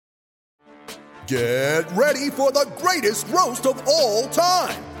Get ready for the greatest roast of all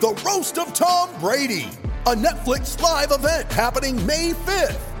time, the Roast of Tom Brady, a Netflix live event happening May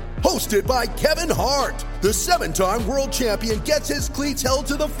 5th. Hosted by Kevin Hart, the 7-time world champion gets his cleats held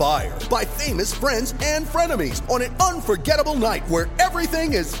to the fire by famous friends and frenemies on an unforgettable night where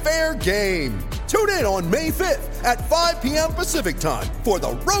everything is fair game. Tune in on May 5th at 5 p.m. Pacific time for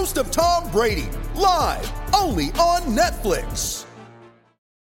the Roast of Tom Brady, live only on Netflix.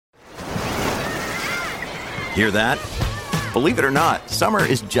 Hear that? Believe it or not, summer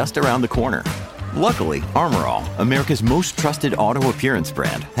is just around the corner. Luckily, Armor All, America's most trusted auto appearance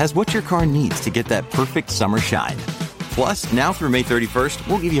brand, has what your car needs to get that perfect summer shine. Plus, now through May 31st,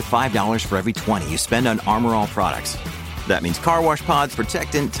 we'll give you $5 for every $20 you spend on Armor All products. That means car wash pods,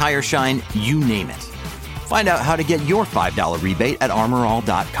 protectant, tire shine, you name it. Find out how to get your $5 rebate at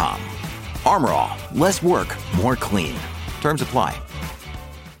armorall.com. Armor All, less work, more clean. Terms apply.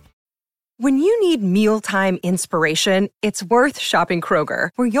 When you need mealtime inspiration, it's worth shopping Kroger,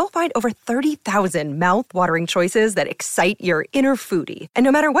 where you'll find over 30,000 mouth-watering choices that excite your inner foodie. And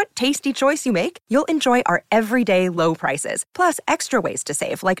no matter what tasty choice you make, you'll enjoy our everyday low prices, plus extra ways to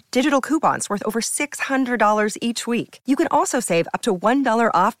save, like digital coupons worth over $600 each week. You can also save up to $1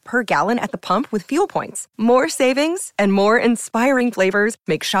 off per gallon at the pump with fuel points. More savings and more inspiring flavors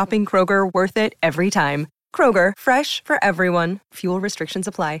make shopping Kroger worth it every time. Kroger, fresh for everyone. Fuel restrictions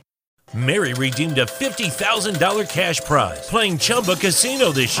apply. Mary redeemed a $50,000 cash prize playing Chumba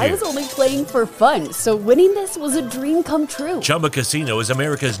Casino this year. I was only playing for fun, so winning this was a dream come true. Chumba Casino is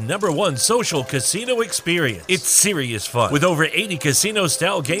America's #1 social casino experience. It's serious fun. With over 80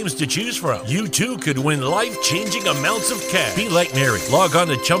 casino-style games to choose from, you too could win life-changing amounts of cash. Be like Mary. Log on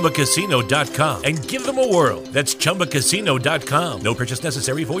to ChumbaCasino.com and give them a whirl. That's ChumbaCasino.com. No purchase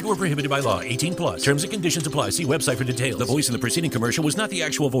necessary. Void or prohibited by law. 18 plus. Terms and conditions apply. See website for details. The voice in the preceding commercial was not the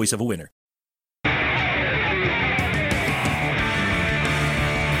actual voice of a winner.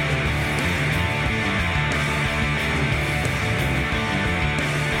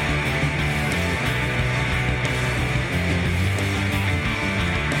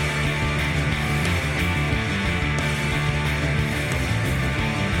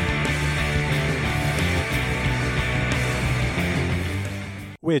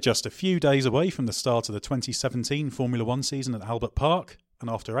 We're just a few days away from the start of the 2017 Formula One season at Albert Park, and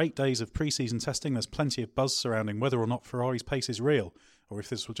after 8 days of pre-season testing, there's plenty of buzz surrounding whether or not Ferrari's pace is real, or if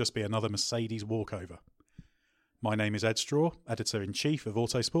this will just be another Mercedes walkover. My name is Ed Straw, Editor-in-Chief of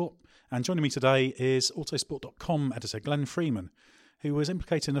Autosport, and joining me today is Autosport.com editor Glenn Freeman, who was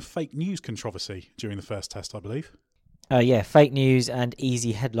implicated in a fake news controversy during the first test, I believe. Fake news and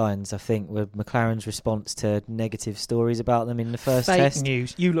easy headlines, I think, were McLaren's response to negative stories about them in the first test. Fake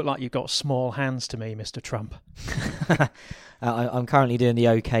news. You look like you've got small hands to me, Mr. Trump. I'm currently doing the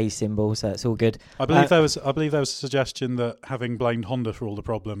OK symbol, so it's all good. I believe there was a suggestion that, having blamed Honda for all the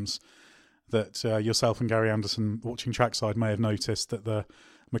problems, that yourself and Gary Anderson, watching trackside, may have noticed that the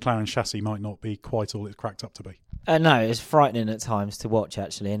McLaren chassis might not be quite all it's cracked up to be. No, it's frightening at times to watch,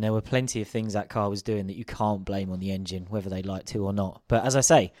 actually, and there were plenty of things that car was doing that you can't blame on the engine, whether they like to or not. But as I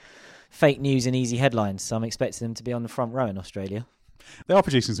say, fake news and easy headlines, so I'm expecting them to be on the front row in Australia. They are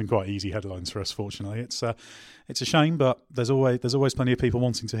producing some quite easy headlines for us, fortunately. It's a shame, but there's always plenty of people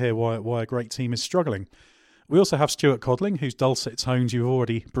wanting to hear why a great team is struggling. We also have Stuart Codling, whose dulcet tones you've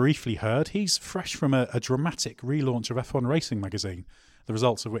already briefly heard. He's fresh from a dramatic relaunch of F1 Racing magazine, the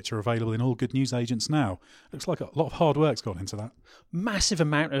results of which are available in all good newsagents now. Looks like a lot of hard work's gone into that. Massive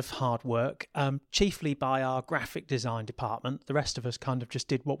amount of hard work, chiefly by our graphic design department. The rest of us kind of just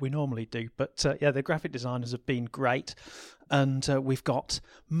did what we normally do. But the graphic designers have been great, and we've got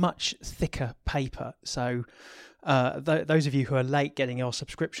much thicker paper. So those of you who are late getting your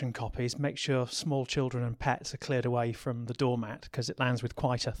subscription copies, make sure small children and pets are cleared away from the doormat, because it lands with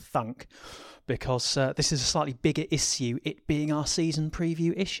quite a thunk. Because this is a slightly bigger issue, it being our season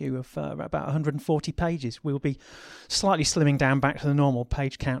preview issue of about 140 pages. We'll be slightly slimming down back to the normal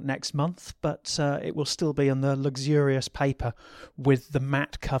page count next month, but it will still be on the luxurious paper with the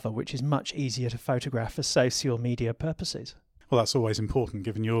matte cover, which is much easier to photograph for social media purposes. Well, that's always important,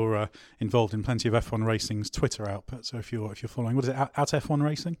 given you're involved in plenty of F1 Racing's Twitter output. So if you're following, what is it, at F1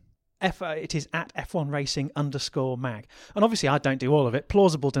 Racing? It is at F1 Racing _mag. And obviously I don't do all of it,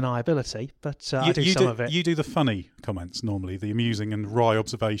 plausible deniability, but I do some of it. You do the funny comments normally, the amusing and wry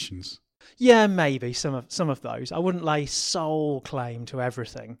observations. Yeah, maybe some of those. I wouldn't lay sole claim to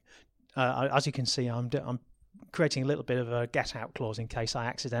everything. As you can see, I'm creating a little bit of a get-out clause in case I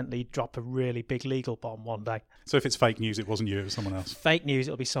accidentally drop a really big legal bomb one day. So if it's fake news, it wasn't you, it was someone else. Fake news,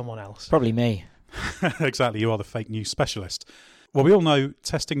 it'll be someone else. Probably me. Exactly, you are the fake news specialist. Well, we all know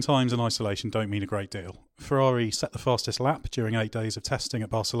testing times and isolation don't mean a great deal. Ferrari set the fastest lap during 8 days of testing at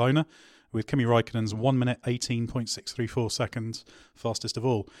Barcelona, with Kimi Raikkonen's 1 minute 18.634 seconds, fastest of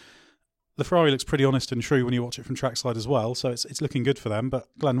all. The Ferrari looks pretty honest and true when you watch it from trackside as well, so it's looking good for them. But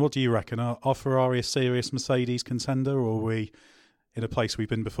Glenn, what do you reckon? Are Ferrari a serious Mercedes contender, or are we in a place we've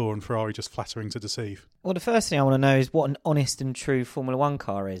been before and Ferrari just flattering to deceive? Well, the first thing I want to know is what an honest and true Formula One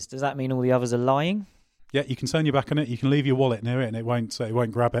car is. Does that mean all the others are lying? Yeah, you can turn your back on it, you can leave your wallet near it and it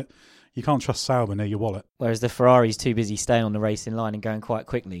won't grab it. You can't trust Sauber near your wallet. Whereas the Ferrari's too busy staying on the racing line and going quite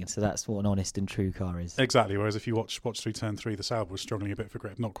quickly, and so that's what an honest and true car is. Exactly, whereas if you watch through turn 3, the Sauber was struggling a bit for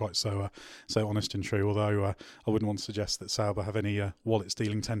grip. Not quite so honest and true, although I wouldn't want to suggest that Sauber have any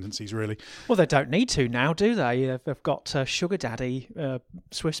wallet-stealing tendencies, really. Well, they don't need to now, do they? They've got Sugar Daddy,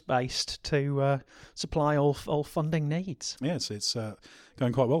 Swiss-based, to supply all funding needs. Yeah, it's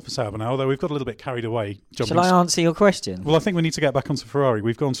going quite well for Sauber now, although we've got a little bit carried away. Shall I answer your question? Well, I think we need to get back onto Ferrari.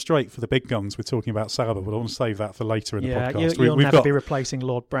 We've gone straight for the big guns with talking about Sauber, but I want to save that for later in the podcast. You'll never be replacing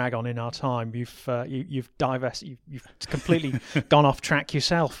Lord Braggon in our time. You've completely gone off track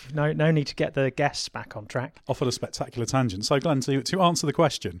yourself. No need to get the guests back on track. Off on a spectacular tangent. So, Glenn, to answer the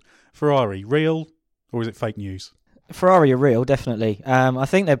question, Ferrari, real or is it fake news? Ferrari are real, definitely. I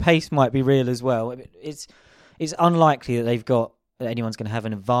think their pace might be real as well. It's unlikely that anyone's going to have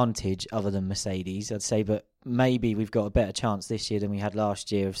an advantage other than Mercedes, I'd say, but maybe we've got a better chance this year than we had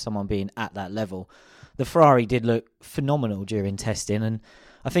last year of someone being at that level. The Ferrari did look phenomenal during testing, and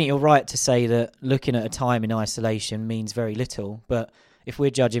I think you're right to say that looking at a time in isolation means very little, but if we're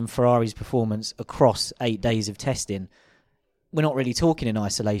judging Ferrari's performance across 8 days of testing, we're not really talking in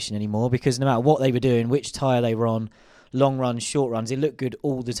isolation anymore, because no matter what they were doing, which tyre they were on, long runs, short runs, it looked good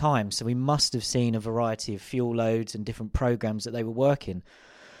all the time. So we must have seen a variety of fuel loads and different programs that they were working.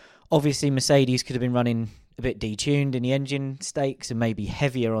 Obviously, Mercedes could have been running a bit detuned in the engine stakes and maybe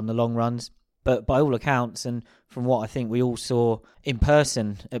heavier on the long runs. But by all accounts, and from what I think we all saw in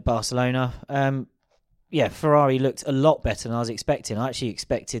person at Barcelona, Ferrari looked a lot better than I was expecting. I actually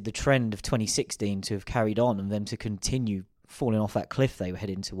expected the trend of 2016 to have carried on and them to continue falling off that cliff they were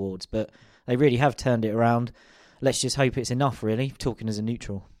heading towards. But they really have turned it around. Let's just hope it's enough, really, talking as a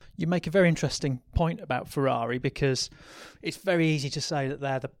neutral. You make a very interesting point about Ferrari, because it's very easy to say that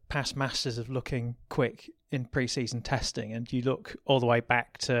they're the past masters of looking quick in pre-season testing, and you look all the way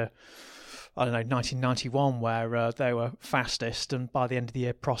back to, 1991, where they were fastest, and by the end of the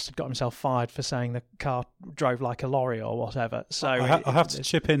year, Prost had got himself fired for saying the car drove like a lorry or whatever. So I have to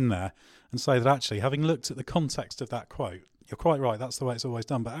chip in there and say that actually, having looked at the context of that quote, you're quite right, that's the way it's always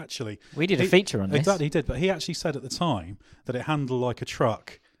done. But actually, we did a feature on this. Exactly, he did. But he actually said at the time that it handled like a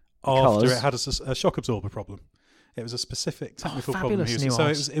truck after it had a shock absorber problem. It was a specific technical problem. So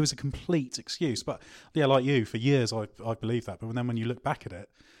it was a complete excuse. But yeah, like you, for years I believed that. But then when you look back at it,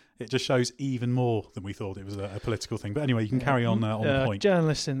 it just shows even more than we thought it was a political thing. But anyway, you can carry on the point.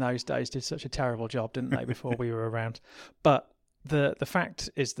 Journalists in those days did such a terrible job, didn't they, before we were around? But the fact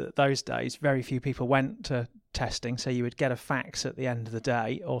is that those days, very few people went to testing, so you would get a fax at the end of the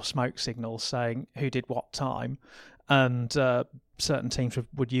day or smoke signals saying who did what time, and certain teams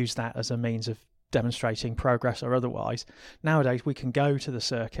would use that as a means of demonstrating progress or otherwise. Nowadays, we can go to the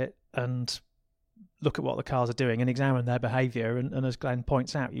circuit and look at what the cars are doing and examine their behaviour, and as Glenn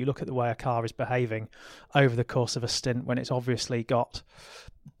points out, you look at the way a car is behaving over the course of a stint when it's obviously got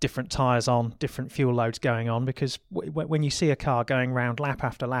different tyres on, different fuel loads going on, because when you see a car going round lap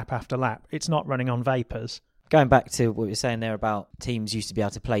after lap after lap, it's not running on vapours. Going back to what you were saying there about teams used to be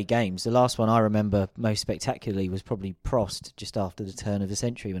able to play games, the last one I remember most spectacularly was probably Prost just after the turn of the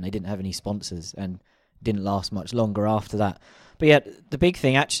century, when they didn't have any sponsors, and didn't last much longer after that. But yet, the big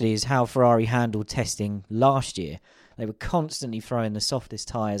thing actually is how Ferrari handled testing last year. They were constantly throwing the softest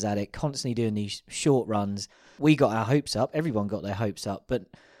tyres at it, constantly doing these short runs. We got our hopes up, everyone got their hopes up, but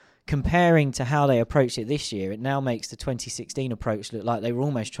comparing to how they approached it this year, it now makes the 2016 approach look like they were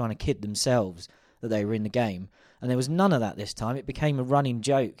almost trying to kid themselves that they were in the game. And there was none of that this time. It became a running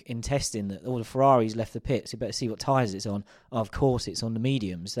joke in testing that all the Ferraris left the pits. You better see what tyres it's on. Oh, of course, it's on the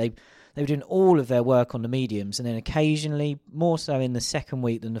mediums. They were doing all of their work on the mediums, and then occasionally, more so in the second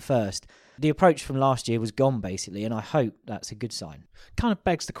week than the first, the approach from last year was gone, basically, and I hope that's a good sign. Kind of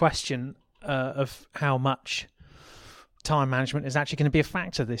begs the question of how much time management is actually going to be a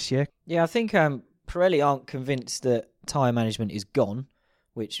factor this year. Yeah, I think Pirelli aren't convinced that tyre management is gone,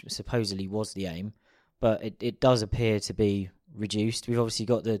 which supposedly was the aim, but it does appear to be reduced. We've obviously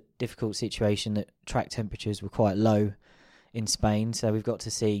got the difficult situation that track temperatures were quite low in Spain, so we've got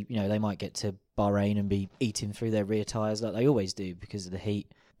to see, they might get to Bahrain and be eating through their rear tyres like they always do because of the heat.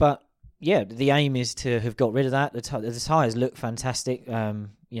 But yeah, the aim is to have got rid of that. The tyres look fantastic.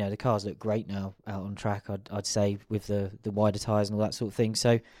 The cars look great now out on track, I'd say, with the wider tyres and all that sort of thing.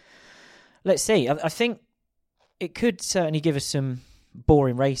 So let's see. I think it could certainly give us some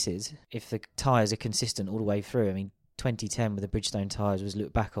boring races if the tyres are consistent all the way through. I mean, 2010 with the Bridgestone tyres was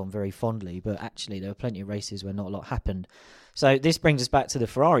looked back on very fondly, but actually there were plenty of races where not a lot happened. So this brings us back to the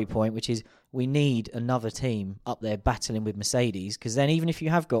Ferrari point, which is we need another team up there battling with Mercedes, because then even if you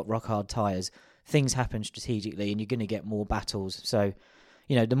have got rock-hard tyres, things happen strategically and you're going to get more battles. So,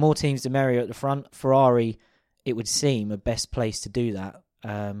 the more teams, the merrier at the front. Ferrari, it would seem, a best place to do that,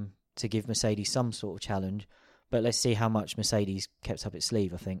 to give Mercedes some sort of challenge. But let's see how much Mercedes kept up its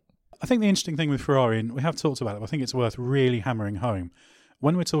sleeve, I think. I think the interesting thing with Ferrari, and we have talked about it, but I think it's worth really hammering home,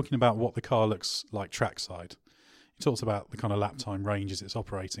 when we're talking about what the car looks like trackside, you talked about the kind of lap time ranges it's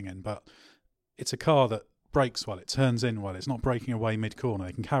operating in, but it's a car that brakes well, it turns in well, it's not breaking away mid-corner,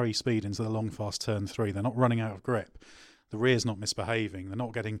 they can carry speed into the long, fast turn 3, they're not running out of grip, the rear's not misbehaving, they're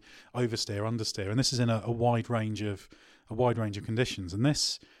not getting oversteer, understeer, and this is in a wide range of conditions, and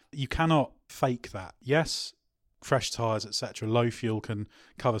this, you cannot fake that. Yes, fresh tyres, etc., low fuel can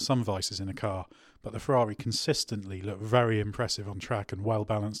cover some vices in a car, but the Ferrari consistently look very impressive on track and well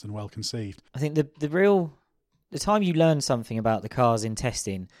balanced and well conceived. I think the time you learn something about the cars in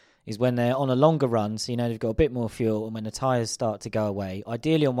testing is when they're on a longer run, so they've got a bit more fuel, and when the tyres start to go away,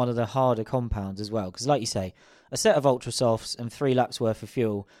 ideally on one of the harder compounds as well, because like you say, a set of ultra softs and 3 laps worth of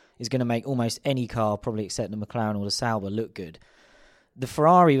fuel is going to make almost any car, probably except the McLaren or the Sauber, look good. The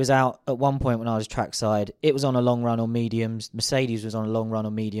Ferrari was out at one point when I was trackside. It was on a long run on mediums. Mercedes was on a long run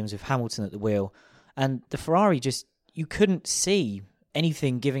on mediums with Hamilton at the wheel. And the Ferrari you couldn't see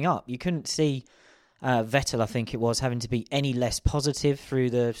anything giving up. You couldn't see Vettel, I think it was, having to be any less positive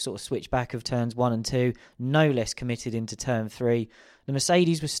through the sort of switchback of turns 1 and 2, no less committed into turn 3. The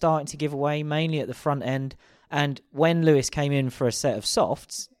Mercedes was starting to give away, mainly at the front end. And when Lewis came in for a set of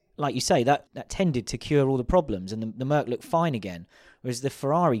softs, like you say, that tended to cure all the problems, and the Merc looked fine again. Whereas the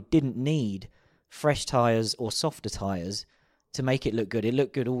Ferrari didn't need fresh tyres or softer tyres to make it look good. It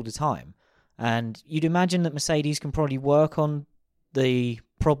looked good all the time. And you'd imagine that Mercedes can probably work on the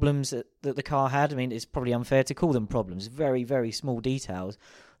problems that the car had. I mean, it's probably unfair to call them problems. Very, very small details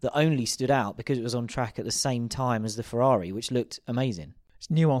that only stood out because it was on track at the same time as the Ferrari, which looked amazing. It's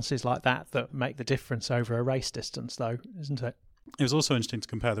nuances like that make the difference over a race distance, though, isn't it? It was also interesting to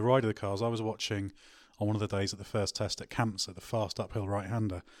compare the ride of the cars. I was watching on one of the days at the first test at Kampse, the fast uphill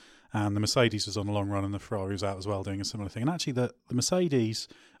right-hander, and the Mercedes was on a long run and the Ferrari was out as well doing a similar thing. And actually the Mercedes,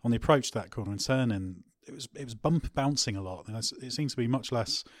 on the approach to that corner and turn-in, it was bouncing a lot. And it seems to be much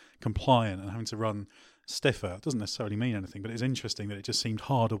less compliant and having to run stiffer. It doesn't necessarily mean anything, but it's interesting that it just seemed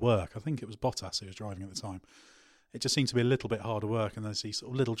harder work. I think it was Bottas who was driving at the time. It just seemed to be a little bit harder work, and there's these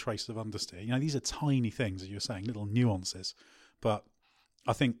sort of little traces of understeer. These are tiny things, as you were saying, little nuances. But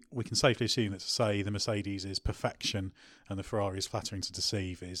I think we can safely assume that to say the Mercedes is perfection and the Ferrari is flattering to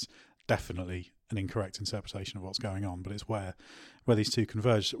deceive is definitely an incorrect interpretation of what's going on, but it's where these two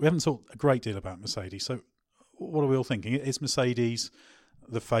converge. We haven't talked a great deal about Mercedes, so what are we all thinking? Is Mercedes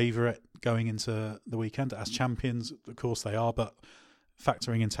the favourite going into the weekend as champions? Of course they are, but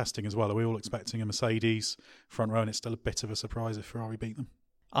factoring in testing as well, are we all expecting a Mercedes front row and it's still a bit of a surprise if Ferrari beat them?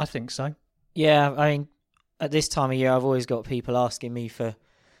 I think so. Yeah, I mean, at this time of year, I've always got people asking me for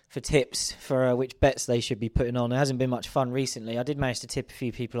tips for which bets they should be putting on. It hasn't been much fun recently. I did manage to tip a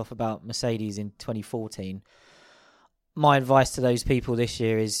few people off about Mercedes in 2014. My advice to those people this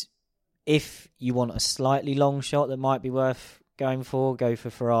year is, if you want a slightly long shot that might be worth going for, go for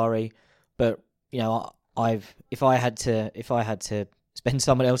Ferrari. But if I had to spend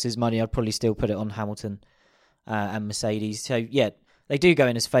someone else's money, I'd probably still put it on Hamilton and Mercedes. So yeah, they do go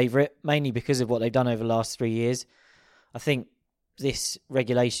in as favourite, mainly because of what they've done over the last 3 years. I think this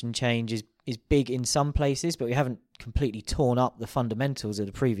regulation change is big in some places, but we haven't completely torn up the fundamentals of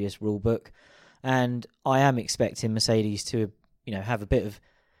the previous rule book. And I am expecting Mercedes to, have a bit of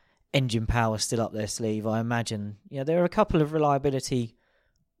engine power still up their sleeve. I imagine, there are a couple of reliability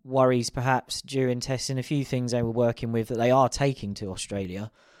worries perhaps during testing, a few things they were working with that they are taking to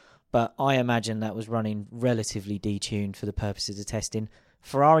Australia, but I imagine that was running relatively detuned for the purposes of testing.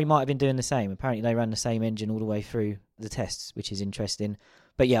 Ferrari might have been doing the same. Apparently they ran the same engine all the way through the tests, which is interesting.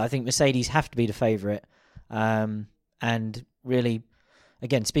 But yeah, I think Mercedes have to be the favourite. And really,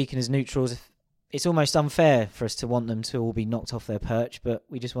 again, speaking as neutrals, it's almost unfair for us to want them to all be knocked off their perch, but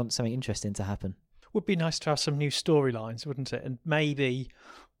we just want something interesting to happen. Would be nice to have some new storylines, wouldn't it? And maybe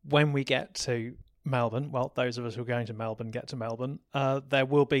when we get to Melbourne, well, those of us who are going to Melbourne get to Melbourne, there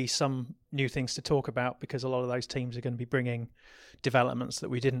will be some new things to talk about, because a lot of those teams are going to be bringing developments that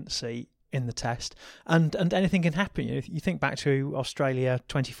we didn't see in the test, and anything can happen. You think back to Australia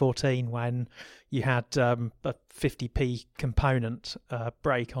 2014 when you had a 50p component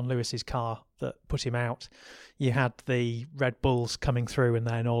break on Lewis's car that put him out. You had the Red Bulls coming through and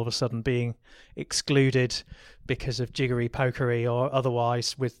then all of a sudden being excluded because of jiggery-pokery or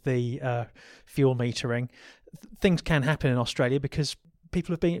otherwise with the fuel metering. Things can happen in Australia because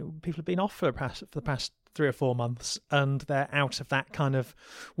people have been off for the past 3 or 4 months, and they're out of that kind of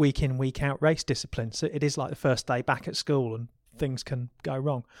week in, week out race discipline. So it is like the first day back at school, and things can go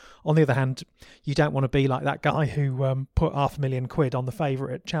wrong. On the other hand, you don't want to be like that guy who put £500,000 on the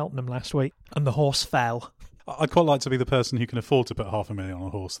favourite at Cheltenham last week, and the horse fell. I'd quite like to be the person who can afford to put £500,000 on a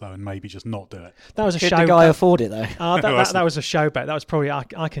horse, though, and maybe just not do it. That was a Could show. the guy afford it though? That was a show bet. That was probably I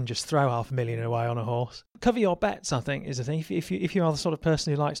can just throw £500,000 away on a horse. Cover your bets, I think, is the thing. If you are the sort of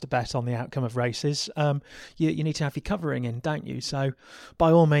person who likes to bet on the outcome of races, you need to have your covering in, don't you? So,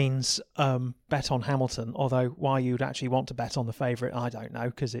 by all means, bet on Hamilton. Although why you'd actually want to bet on the favourite, I don't know,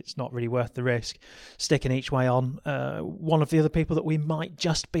 because it's not really worth the risk. Sticking each way on one of the other people that we might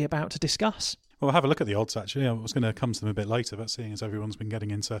just be about to discuss. Well, we'll have a look at the odds, actually. I was going to come to them a bit later, but seeing as everyone's been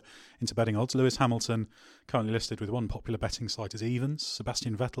getting into betting odds, Lewis Hamilton currently listed with one popular betting site as evens,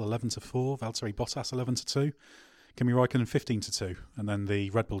 Sebastian Vettel 11-4, Valtteri Bottas 11-2, Kimi Räikkönen 15-2, and then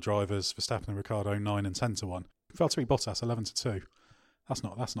the Red Bull drivers, Verstappen and Ricciardo 9 and 10-1. Valtteri Bottas 11-2.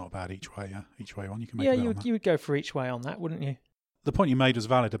 That's not bad each way on. You can make you would go for each way on that, wouldn't you? The point you made was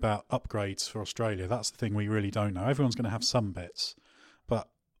valid about upgrades for Australia. That's the thing we really don't know. Everyone's going to have some bits, but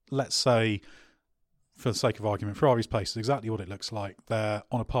let's say, for the sake of argument, Ferrari's pace is exactly what it looks like. They're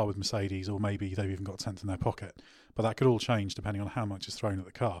on a par with Mercedes, or maybe they've even got 10th in their pocket. But that could all change depending on how much is thrown at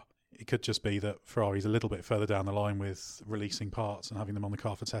the car. It could just be that Ferrari's a little bit further down the line with releasing parts and having them on the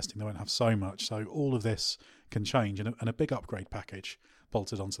car for testing. They won't have so much. So all of this can change, and a big upgrade package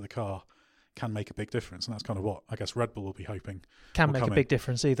bolted onto the car can make a big difference, and that's kind of what I guess Red Bull will be hoping. Can make a big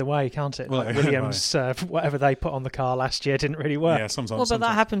difference either way, can't it? Well, like Williams, whatever they put on the car last year didn't really work. Yeah, sometimes. Well, but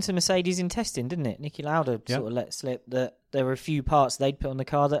that happened to Mercedes in testing, didn't it? Niki Lauda sort of let slip that there were a few parts they'd put on the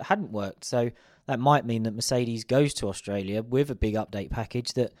car that hadn't worked. So that might mean that Mercedes goes to Australia with a big update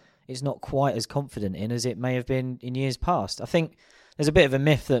package that it's not quite as confident in as it may have been in years past. I think there's a bit of a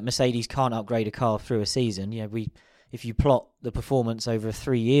myth that Mercedes can't upgrade a car through a season. If you plot the performance over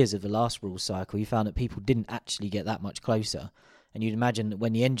 3 years of the last rules cycle, you found that people didn't actually get that much closer. And you'd imagine that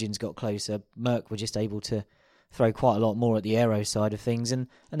when the engines got closer, Merc were just able to throw quite a lot more at the aero side of things, and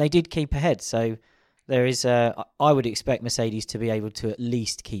they did keep ahead. So there is, I would expect Mercedes to be able to at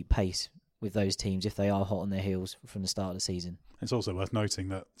least keep pace with those teams if they are hot on their heels from the start of the season. It's also worth noting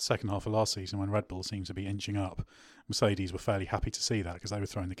that second half of last season, when Red Bull seemed to be inching up, Mercedes were fairly happy to see that because they were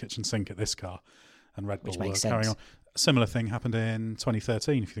throwing the kitchen sink at this car, and Red Bull were carrying on. A similar thing happened in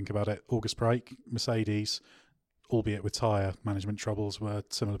 2013, if you think about it. August break, Mercedes, albeit with tyre management troubles, were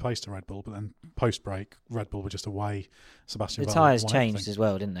similar pace to Red Bull, but then post-break, Red Bull were just away. Sebastian Vettel. The tyres changed as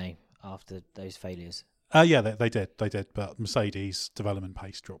well, didn't they, after those failures? Yeah, they did, but Mercedes' development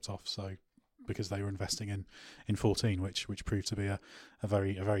pace dropped off, so because they were investing in 14, which proved to be a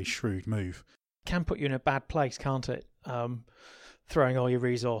very shrewd move. Can put you in a bad place, can't it? Throwing all your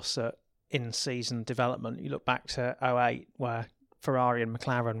resource at in-season development. You look back to 2008, where Ferrari and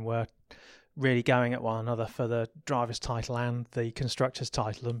McLaren were really going at one another for the driver's title and the constructor's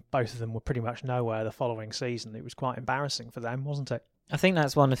title, and both of them were pretty much nowhere the following season. It was quite embarrassing for them, wasn't it? I think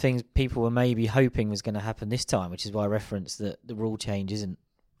that's one of the things people were maybe hoping was going to happen this time, which is why I referenced that the rule change isn't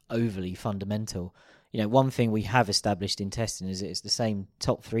overly fundamental. One thing we have established in testing is it's the same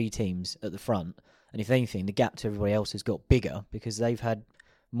top 3 teams at the front, and if anything, the gap to everybody else has got bigger because they've had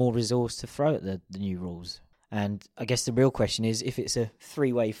more resource to throw at the new rules. And I guess the real question is if it's a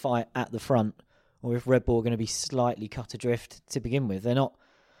 3-way fight at the front, or if Red Bull are going to be slightly cut adrift to begin with.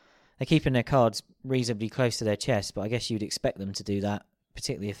 They're keeping their cards reasonably close to their chest, but I guess you'd expect them to do that,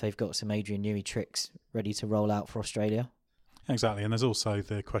 particularly if they've got some Adrian Newey tricks ready to roll out for Australia. Exactly, and there's also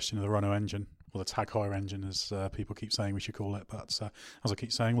the question of the Renault engine, or the Tag Heuer engine, as people keep saying we should call it. But as I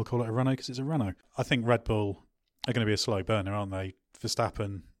keep saying, we'll call it a Renault because it's a Renault. I think Red Bull are going to be a slow burner, aren't they?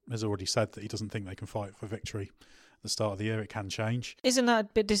 Verstappen has already said that he doesn't think they can fight for victory at the start of the year. It can change. Isn't that a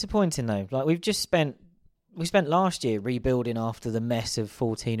bit disappointing though? Like we spent last year rebuilding after the mess of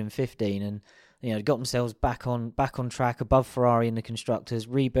 14 and 15, and got themselves back on track above Ferrari in the constructors,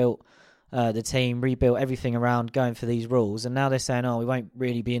 rebuilt the team, rebuilt everything around going for these rules, and now they're saying, we won't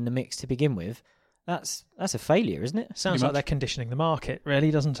really be in the mix to begin with. That's a failure, isn't it? Sounds like they're conditioning the market,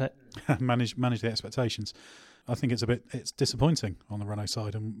 really, doesn't it? manage the expectations. I think it's disappointing on the Renault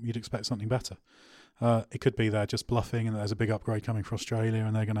side, and you'd expect something better. It could be they're just bluffing and there's a big upgrade coming for Australia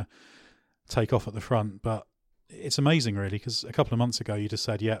and they're going to take off at the front. But it's amazing, really, because a couple of months ago you just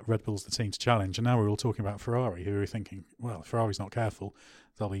said, yeah, Red Bull's the team to challenge. And now we're all talking about Ferrari, who are thinking, well, if Ferrari's not careful,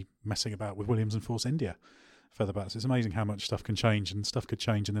 they'll be messing about with Williams and Force India further back. So it's amazing how much stuff can change, and stuff could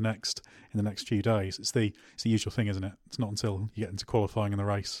change in the next few days. It's the usual thing, isn't it? It's not until you get into qualifying in the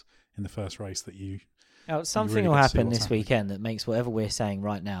race, in the first race, that you... Something really will get to see happen what's this happening. weekend that makes whatever we're saying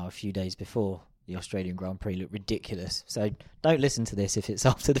right now, a few days before the Australian Grand Prix, look ridiculous. So don't listen to this if it's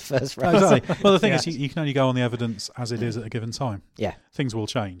after the first race. No, exactly. Well, the thing is, you can only go on the evidence as it is at a given time. Yeah. Things will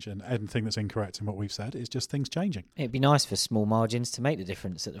change, and anything that's incorrect in what we've said is just things changing. It'd be nice for small margins to make the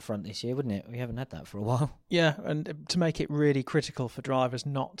difference at the front this year, wouldn't it? We haven't had that for a while. Yeah, and to make it really critical for drivers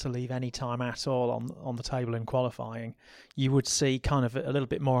not to leave any time at all on the table in qualifying, you would see kind of a little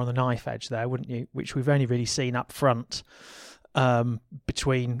bit more on the knife edge there, wouldn't you? Which we've only really seen up front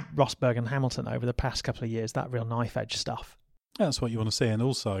between Rosberg and Hamilton over the past couple of years, that real knife edge stuff. Yeah, that's what you want to see. And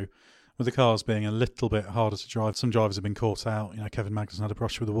also, with the cars being a little bit harder to drive, some drivers have been caught out. Kevin Magnussen had a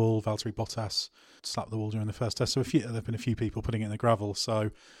brush with the wall. Valtteri Bottas slapped the wall during the first test. So there have been a few people putting it in the gravel.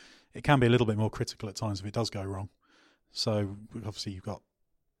 So it can be a little bit more critical at times if it does go wrong. So obviously you've got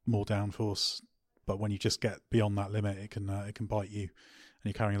more downforce, but when you just get beyond that limit, it can bite you, and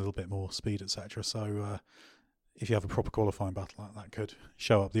you're carrying a little bit more speed, etc. So if you have a proper qualifying battle, that could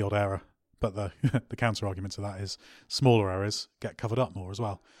show up the odd error. But the counter argument to that is smaller errors get covered up more as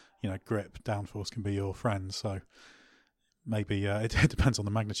well. Grip, downforce can be your friend. So maybe it depends on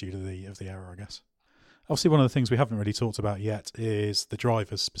the magnitude of the error, I guess. Obviously, one of the things we haven't really talked about yet is the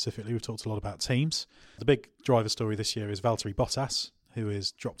drivers specifically. We've talked a lot about teams. The big driver story this year is Valtteri Bottas, who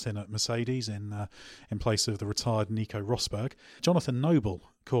is dropped in at Mercedes in place of the retired Nico Rosberg. Jonathan Noble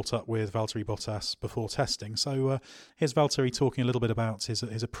caught up with Valtteri Bottas before testing. So here's Valtteri talking a little bit about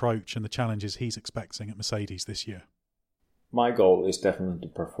his approach and the challenges he's expecting at Mercedes this year. My goal is definitely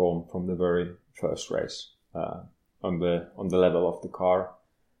to perform from the very first race on the level of the car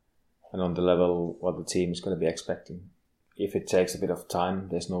and on the level what the team is going to be expecting. If it takes a bit of time,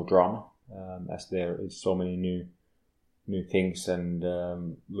 there's no drama, as there is so many new things,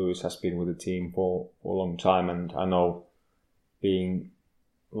 and Lewis has been with the team for a long time, and I know, being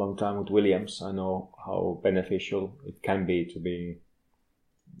a long time with Williams, I know how beneficial it can be to be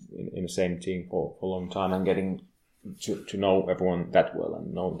in the same team for a long time, and getting to know everyone that well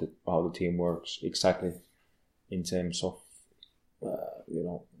and know how the team works exactly in terms of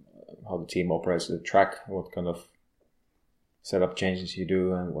how the team operates the track, what kind of setup changes you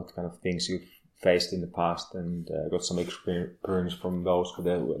do, and what kind of things you've faced in the past, and got some experience from those with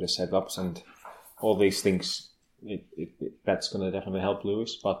the setups and all these things. That's going to definitely help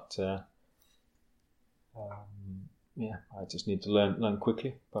Lewis, but I just need to learn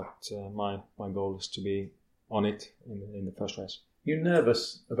quickly. But my goal is to be on it in the first race. You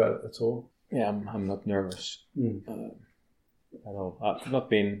nervous about it at all? Yeah, I'm not nervous at all. I've not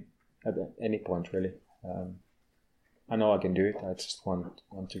been at any point really. I know I can do it. I just want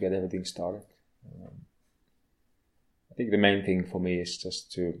to get everything started. I think the main thing for me is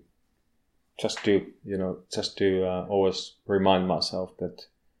just to always remind myself that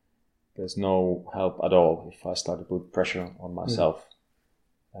there's no help at all if I start to put pressure on myself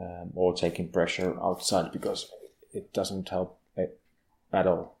or taking pressure outside, because it doesn't help at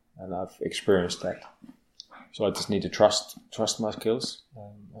all, and I've experienced that. So I just need to trust my skills,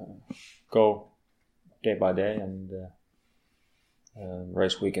 go day by day, and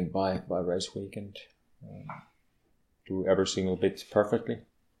race weekend by race weekend, do every single bit perfectly.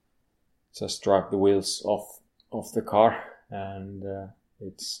 Just drive the wheels off the car, and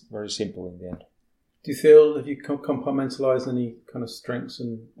it's very simple in the end. Do you feel, have you compartmentalised any kind of strengths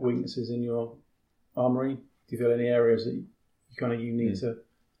and weaknesses in your armoury? Do you feel any areas that you need to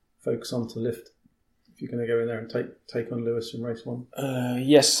focus on to lift if you're going to go in there and take on Lewis in race one?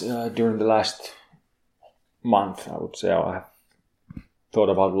 Yes, during the last month, I would say I have thought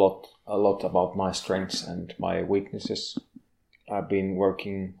about a lot about my strengths and my weaknesses. I've been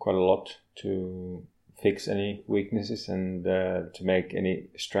working quite a lot to fix any weaknesses and to make any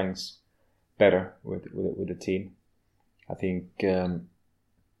strengths better with the team. I think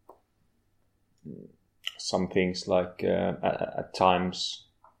some things like at times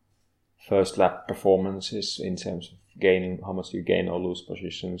first lap performances in terms of gaining, how much you gain or lose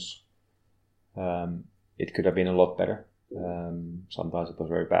positions, it could have been a lot better. Sometimes it was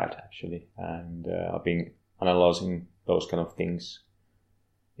very bad actually, and I've been analyzing those kind of things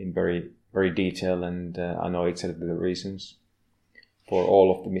in very, very detail, and I know exactly the reasons for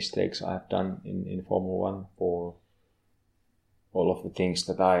all of the mistakes I have done in Formula 1, for all of the things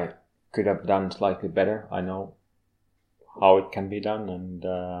that I could have done slightly better. I know how it can be done, and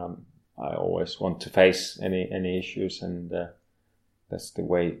I always want to face any issues, and that's the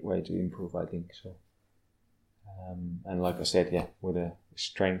way to improve, I think. So, and like I said, with the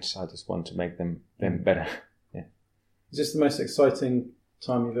strengths, I just want to make them better. Yeah. Is this the most exciting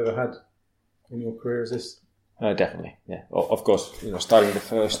time you've ever had in your career? Is this? Definitely, yeah. Of course, starting the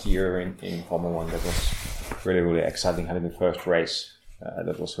first year in Formula 1, that was really, really exciting. Having the first race,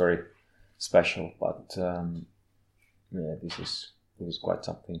 that was very special. But this is quite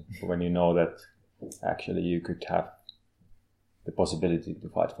something when you know that actually you could have the possibility to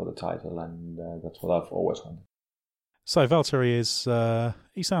fight for the title, and that's what I've always wanted. So Valtteri is,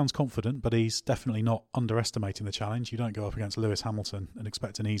 he sounds confident, but he's definitely not underestimating the challenge. You don't go up against Lewis Hamilton and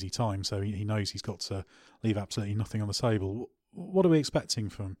expect an easy time, so he knows he's got to leave absolutely nothing on the table. What are we expecting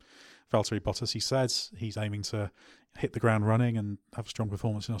from Valtteri Bottas? He says he's aiming to hit the ground running and have a strong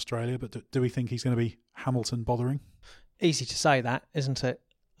performance in Australia, but do we think he's going to be Hamilton bothering? Easy to say that, isn't it?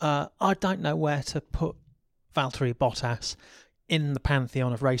 I don't know where to put Valtteri Bottas in the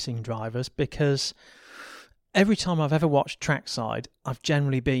pantheon of racing drivers, because every time I've ever watched trackside, I've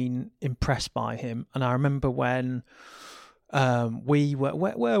generally been impressed by him. And I remember when we were,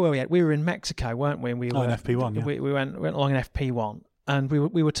 where were we at? We were in Mexico, weren't we? And we were in FP1, yeah. We went along in FP1, and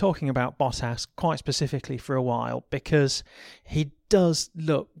we were talking about Bottas quite specifically for a while, because he does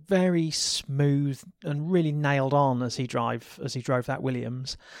look very smooth and really nailed on as he drove that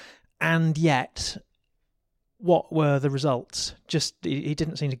Williams, and yet, what were the results? Just he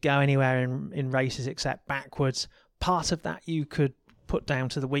didn't seem to go anywhere in races except backwards. Part of that you could put down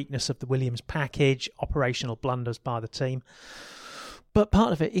to the weakness of the Williams package, operational blunders by the team. But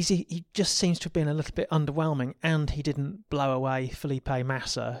part of it is he just seems to have been a little bit underwhelming, and he didn't blow away Felipe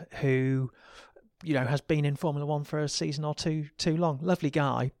Massa, who has been in Formula 1 for a season or two too long. Lovely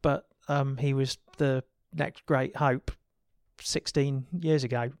guy, but he was the next great hope 16 years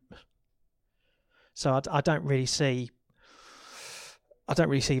ago. So I don't really see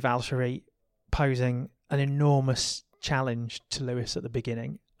Valtteri posing an enormous challenge to Lewis at the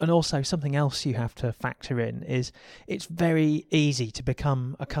beginning. And also something else you have to factor in is it's very easy to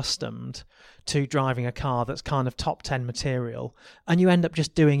become accustomed to driving a car that's kind of top 10 material, and you end up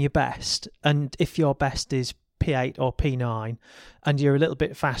just doing your best. And if your best is P8 or P9 and you're a little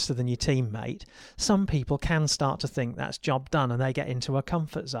bit faster than your teammate, some people can start to think that's job done, and they get into a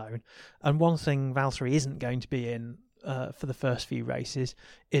comfort zone. And one thing Valtteri isn't going to be in for the first few races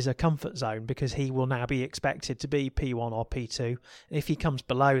is a comfort zone, because he will now be expected to be P1 or P2. If he comes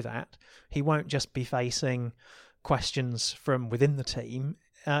below that, he won't just be facing questions from within the team.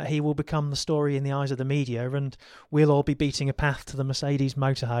 He will become the story in the eyes of the media, and we'll all be beating a path to the Mercedes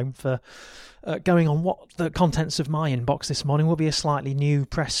motorhome for going on what the contents of my inbox this morning will be a slightly new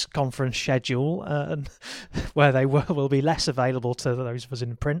press conference schedule, where they will be less available to those of us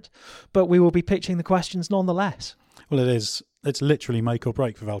in print, but we will be pitching the questions nonetheless. Well, it is. It's literally make or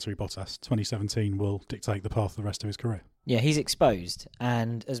break for Valtteri Bottas. 2017 will dictate the path of the rest of his career. Yeah, he's exposed,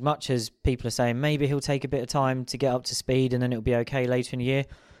 and as much as people are saying maybe he'll take a bit of time to get up to speed and then it'll be okay later in the year,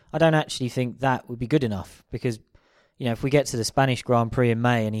 I don't actually think that would be good enough, because if we get to the Spanish Grand Prix in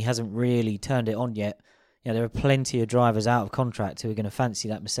May and he hasn't really turned it on yet, there are plenty of drivers out of contract who are going to fancy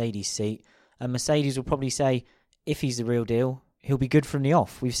that Mercedes seat, and Mercedes will probably say if he's the real deal, he'll be good from the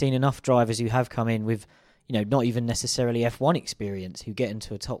off. We've seen enough drivers who have come in with not even necessarily F1 experience who get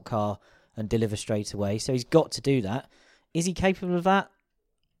into a top car and deliver straight away, so he's got to do that. Is he capable of that?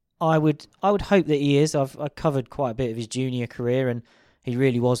 I would hope that he is. I've covered quite a bit of his junior career, and he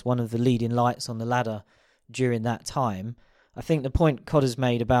really was one of the leading lights on the ladder during that time. I think the point Codder's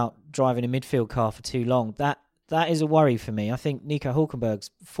made about driving a midfield car for too long, that is a worry for me. I think Nico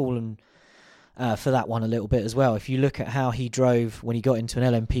Hülkenberg's fallen for that one a little bit as well. If you look at how he drove when he got into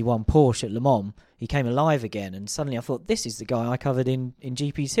an LMP1 Porsche at Le Mans, he came alive again, and suddenly I thought, this is the guy I covered in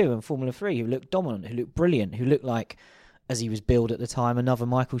GP2 and Formula 3, who looked dominant, who looked brilliant, who looked like, as he was billed at the time, another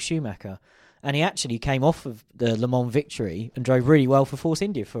Michael Schumacher. And he actually came off of the Le Mans victory and drove really well for Force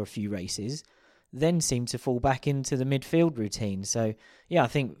India for a few races, then seemed to fall back into the midfield routine. So, yeah, I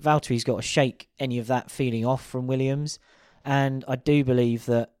think Valtteri's got to shake any of that feeling off from Williams. And I do believe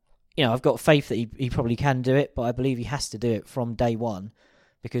that, I've got faith that he probably can do it, but I believe he has to do it from day one,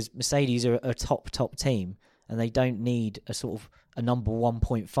 because Mercedes are a top team, and they don't need a sort of a number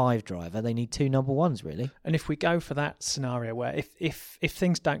 1.5 driver. They need 2 number 1s, really. And if we go for that scenario where if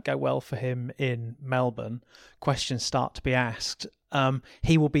things don't go well for him in Melbourne, questions start to be asked,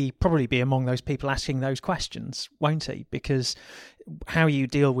 he will probably be among those people asking those questions, won't he? Because how you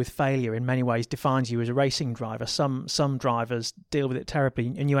deal with failure in many ways defines you as a racing driver. Some drivers deal with it terribly,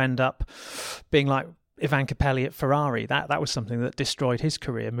 and you end up being like Ivan Capelli at Ferrari. That was something that destroyed his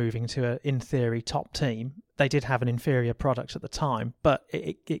career, moving to in theory, top team. They did have an inferior product at the time, but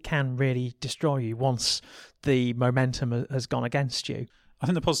it can really destroy you once the momentum has gone against you. I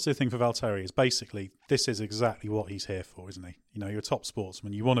think the positive thing for Valtteri is basically this is exactly what he's here for, isn't he? You know, you're a top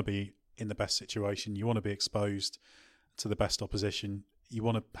sportsman. You want to be in the best situation. You want to be exposed to the best opposition. You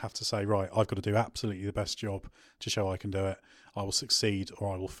want to have to say, right, I've got to do absolutely the best job to show I can do it. I will succeed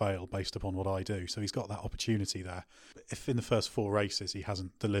or I will fail based upon what I do. So he's got that opportunity there. If in the first 4 races he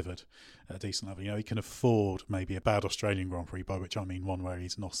hasn't delivered at a decent level, you know, he can afford maybe a bad Australian Grand Prix, by which I mean one where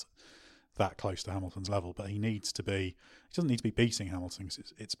he's not that close to Hamilton's level, but he doesn't need to be beating Hamilton,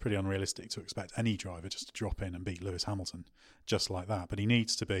 because it's pretty unrealistic to expect any driver just to drop in and beat Lewis Hamilton just like that. But he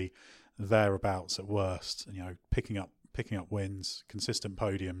needs to be thereabouts at worst, you know, picking up wins, consistent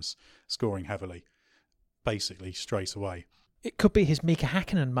podiums, scoring heavily, basically straight away. It could be his Mika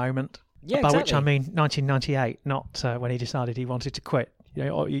Hakkinen moment, Yeah, by exactly. which I mean 1998, not when he decided he wanted to quit. You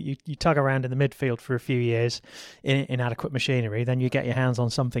know, you tug around in the midfield for a few years in inadequate machinery, then you get your hands on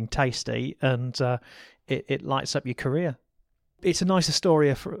something tasty, and it lights up your career. It's a nicer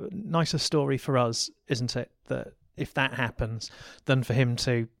story for us, isn't it? That if that happens, than for him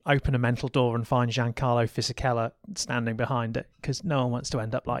to open a mental door and find Giancarlo Fisichella standing behind it, because no one wants to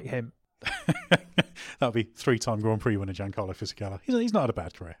end up like him. That would be 3-time Grand Prix winner Giancarlo Fisichella. He's not had a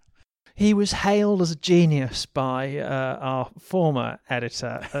bad career. He was hailed as a genius by our former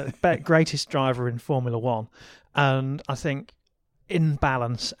editor, greatest driver in Formula One, and I think in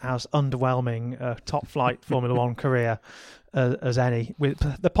balance as underwhelming a top-flight Formula One career as any,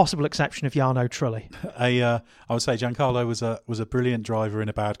 with the possible exception of Jarno Trulli. I would say Giancarlo was a brilliant driver in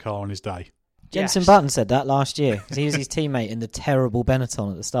a bad car on his day. Jenson Button said that last year. He was his teammate in the terrible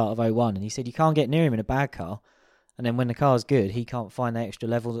Benetton at the start of 01, and he said you can't get near him in a bad car. And then when the car's good, he can't find that extra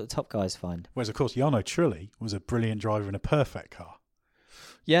level that the top guys find. Whereas, of course, Jarno Trulli was a brilliant driver in a perfect car.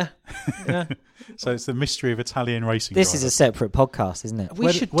 Yeah. So it's the mystery of Italian racing. This drivers. is a separate podcast, isn't it?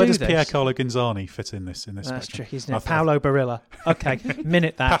 Where does Piercarlo Gonzani fit in this? That's spectrum? tricky, isn't it? Paolo Barilla. Okay,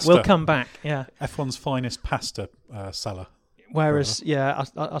 minute that. Pasta. We'll come back. Yeah. F1's finest pasta seller. Whereas, I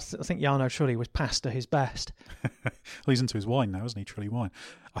think Jarno Trulli was pasta his best. Well, he's into his wine now, isn't he? Trulli wine.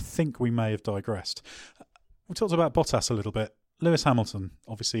 I think we may have digressed. We talked about Bottas a little bit. Lewis Hamilton,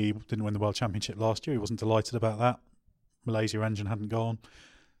 obviously, he didn't win the World Championship last year. He wasn't delighted about that. Malaysia engine hadn't gone.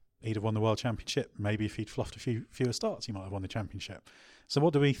 He'd have won the World Championship. Maybe if he'd fluffed a fewer starts, he might have won the championship. So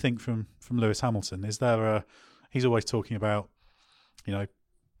what do we think from Lewis Hamilton? Is there he's always talking about, you know,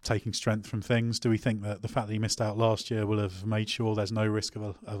 taking strength from things. Do we think that the fact that he missed out last year will have made sure there's no risk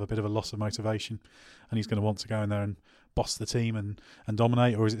of a bit of a loss of motivation, and he's going to want to go in there and boss the team and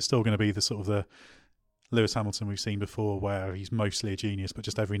dominate? Or is it still going to be the sort of the Lewis Hamilton we've seen before, where he's mostly a genius, but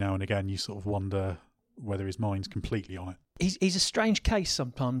just every now and again you sort of wonder whether his mind's completely on it? He's a strange case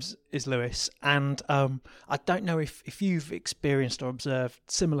sometimes, is Lewis, and I don't know if you've experienced or observed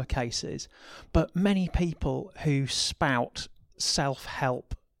similar cases, but many people who spout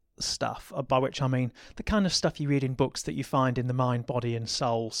self-help stuff, by which I mean the kind of stuff you read in books that you find in the Mind, Body and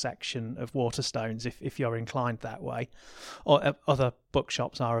Soul section of Waterstones, if you're inclined that way, or other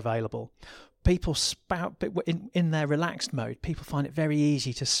bookshops are available. People spout, in their relaxed mode, people find it very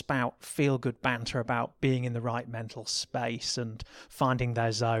easy to spout feel-good banter about being in the right mental space and finding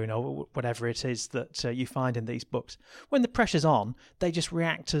their zone, or whatever it is that you find in these books. When the pressure's on, they just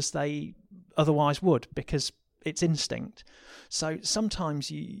react as they otherwise would, because it's instinct. So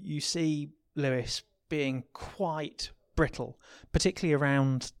sometimes you see Lewis being quite brittle, particularly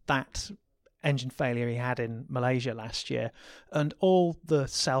around that engine failure he had in Malaysia last year, and all the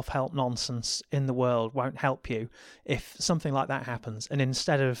self-help nonsense in the world won't help you if something like that happens. And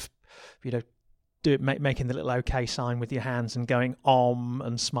instead of, making the little OK sign with your hands and going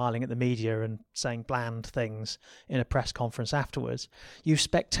and smiling at the media and saying bland things in a press conference afterwards, you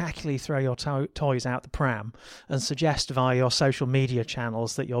spectacularly throw your toys out the pram and suggest via your social media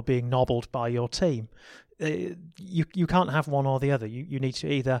channels that you're being nobbled by your team. You can't have one or the other. You need to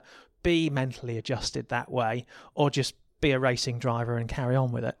either be mentally adjusted that way or just be a racing driver and carry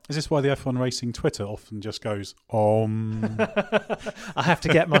on with it. Is this why the F1 Racing Twitter often just goes, I have to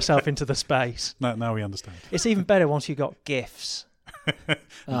get myself into the space. Now we understand. It's even better once you've got GIFs.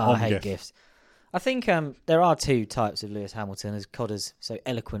 I hate GIFs. I think there are two types of Lewis Hamilton, as Codder's so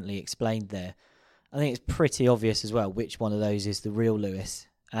eloquently explained there. I think it's pretty obvious as well which one of those is the real Lewis.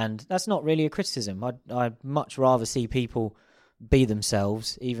 And that's not really a criticism. I'd much rather see people be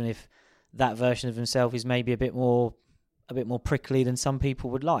themselves, even if that version of themselves is maybe a bit more prickly than some people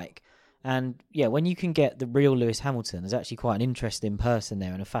would like. And yeah, when you can get the real Lewis Hamilton, there's actually quite an interesting person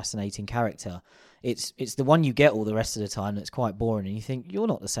there and a fascinating character. It's the one you get all the rest of the time that's quite boring, and you think you're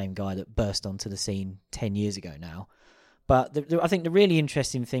not the same guy that burst onto the scene 10 years ago now. But I think the really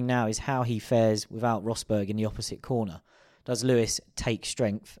interesting thing now is how he fares without Rosberg in the opposite corner. Does Lewis take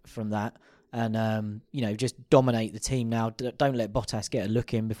strength from that and just dominate the team now? Don't let Bottas get a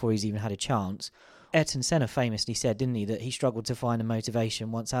look in before he's even had a chance. Ayrton Senna famously said, didn't he, that he struggled to find a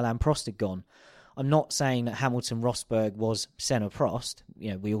motivation once Alain Prost had gone. I'm not saying that Hamilton-Rosberg was Senna-Prost.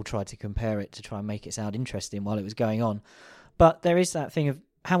 We all tried to compare it to try and make it sound interesting while it was going on. But there is that thing of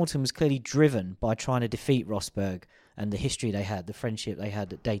Hamilton was clearly driven by trying to defeat Rosberg and the history they had, the friendship they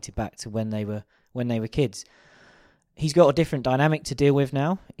had that dated back to when they were kids. He's got a different dynamic to deal with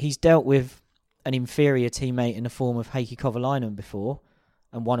now. He's dealt with an inferior teammate in the form of Heikki Kovalainen before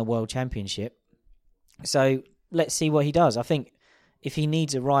and won a world championship. So let's see what he does. I think if he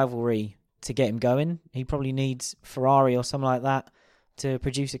needs a rivalry to get him going, he probably needs Ferrari or something like that to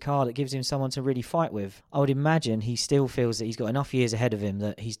produce a car that gives him someone to really fight with. I would imagine he still feels that he's got enough years ahead of him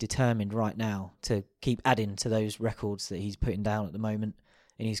that he's determined right now to keep adding to those records that he's putting down at the moment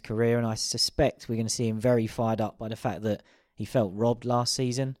in his career. And I suspect we're going to see him very fired up by the fact that he felt robbed last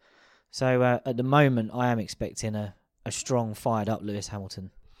season. So at the moment, I am expecting a strong, fired up Lewis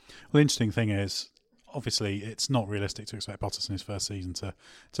Hamilton. Well, the interesting thing is, obviously, it's not realistic to expect Bottas in his first season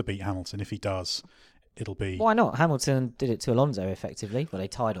to beat Hamilton. If he does, it'll be... Why not? Hamilton did it to Alonso, effectively. Well, they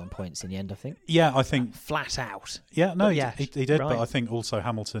tied on points in the end, I think. Yeah, I think... Flat out. Yeah, no, he did, right. But I think also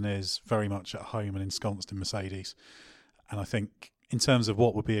Hamilton is very much at home and ensconced in Mercedes. And I think in terms of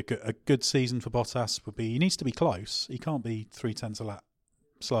what would be a good season for Bottas would be, he needs to be close. He can't be 0.3 a lap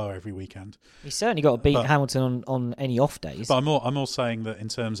slower every weekend. He's certainly got to beat Hamilton on any off days. But I'm more saying that in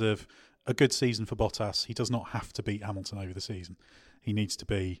terms of a good season for Bottas, he does not have to beat Hamilton over the season. He needs to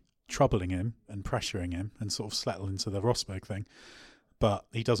be troubling him and pressuring him and sort of settle into the Rosberg thing. But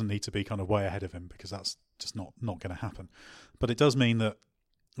he doesn't need to be kind of way ahead of him because that's just not going to happen. But it does mean that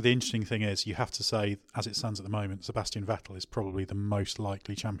the interesting thing is you have to say, as it stands at the moment, Sebastian Vettel is probably the most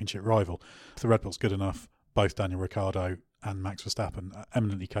likely championship rival. If the Red Bull's good enough, both Daniel Ricciardo and Max Verstappen are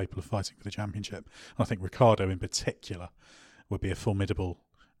eminently capable of fighting for the championship. And I think Ricciardo in particular would be a formidable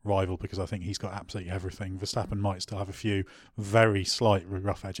rival because I think he's got absolutely everything. Verstappen might still have a few very slight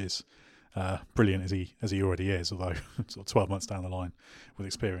rough edges, brilliant as he already is, although sort of 12 months down the line with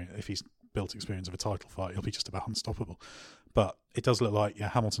experience, if he's built experience of a title fight, he'll be just about unstoppable. But it does look like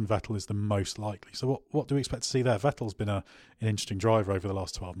Hamilton-Vettel is the most likely. So what do we expect to see there? Vettel's been an interesting driver over the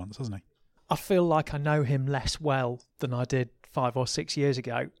last 12 months, hasn't he? I feel like I know him less well than I did 5 or 6 years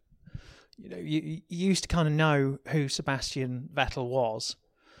ago. You used to kind of know who Sebastian Vettel was,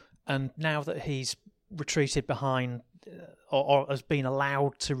 and now that he's retreated behind or has been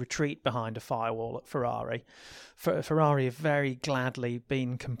allowed to retreat behind a firewall at Ferrari, Ferrari have very gladly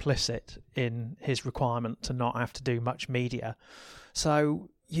been complicit in his requirement to not have to do much media. So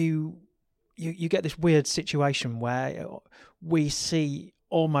you get this weird situation where we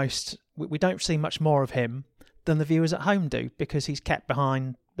don't see much more of him than the viewers at home do because he's kept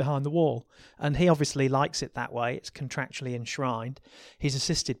behind the wall. And he obviously likes it that way. It's contractually enshrined. He's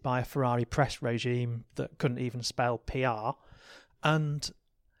assisted by a Ferrari press regime that couldn't even spell PR. And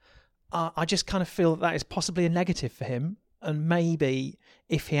I just kind of feel that is possibly a negative for him. And maybe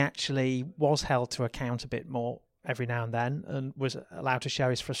if he actually was held to account a bit more every now and then and was allowed to show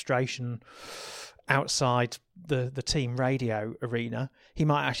his frustration outside the team radio arena, he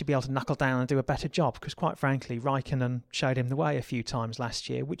might actually be able to knuckle down and do a better job, because quite frankly Raikkonen showed him the way a few times last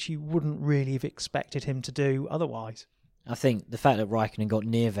year, which you wouldn't really have expected him to do otherwise. I think the fact that Raikkonen got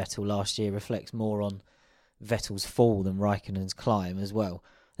near Vettel last year reflects more on Vettel's fall than Raikkonen's climb as well.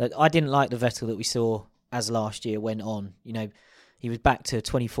 I didn't like the Vettel that we saw as last year went on. He was back to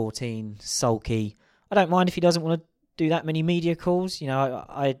 2014 sulky. I don't mind if he doesn't want to do that many media calls.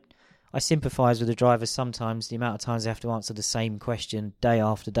 I sympathise with the drivers sometimes, the amount of times they have to answer the same question day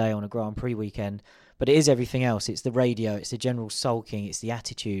after day on a Grand Prix weekend. But it is everything else. It's the radio, it's the general sulking, it's the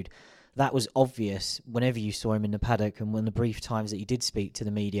attitude. That was obvious whenever you saw him in the paddock and when the brief times that he did speak to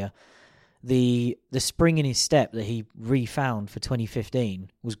the media. The spring in his step that he refound for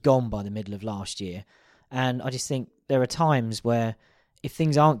 2015 was gone by the middle of last year. And I just think there are times where if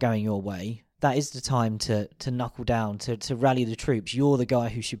things aren't going your way, that is the time to knuckle down, to rally the troops. You're the guy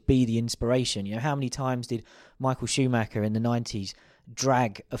who should be the inspiration. You know, how many times did Michael Schumacher in the 90s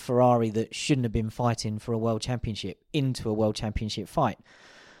drag a Ferrari that shouldn't have been fighting for a world championship into a world championship fight?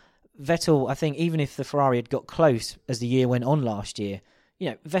 Vettel, I think, even if the Ferrari had got close as the year went on last year, you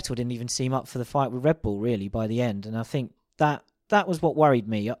know, Vettel didn't even seem up for the fight with Red Bull, really, by the end. And I think that was what worried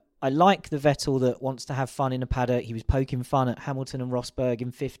me. I like the Vettel that wants to have fun in a paddock. He was poking fun at Hamilton and Rosberg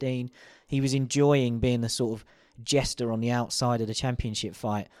in 15. He was enjoying being the sort of jester on the outside of the championship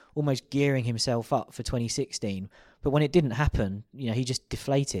fight, almost gearing himself up for 2016. But when it didn't happen, you know, he just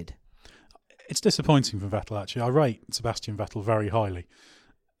deflated. It's disappointing for Vettel, actually. I rate Sebastian Vettel very highly.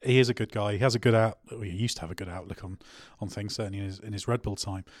 He is a good guy. He has a good he used to have a good outlook on things, certainly in his Red Bull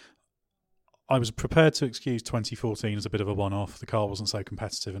time. I was prepared to excuse 2014 as a bit of a one-off. The car wasn't so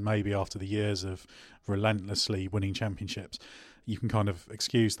competitive, and maybe after the years of relentlessly winning championships, you can kind of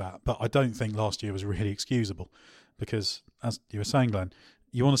excuse that. But I don't think last year was really excusable because, as you were saying, Glenn,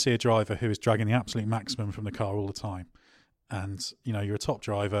 you want to see a driver who is dragging the absolute maximum from the car all the time. And, you know, you're a top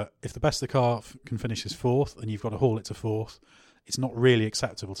driver. If the best of the car can finish is fourth and you've got to haul it to fourth, it's not really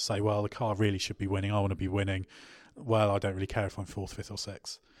acceptable to say, well, the car really should be winning. I want to be winning. Well, I don't really care if I'm fourth, fifth or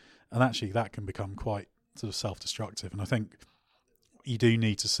sixth. And actually that can become quite sort of self-destructive. And I think you do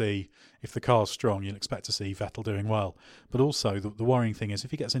need to see, if the car's strong, you'll expect to see Vettel doing well. But also the worrying thing is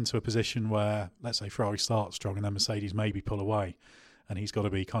if he gets into a position where, let's say, Ferrari starts strong and then Mercedes maybe pull away, and he's got to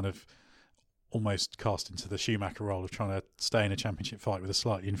be kind of almost cast into the Schumacher role of trying to stay in a championship fight with a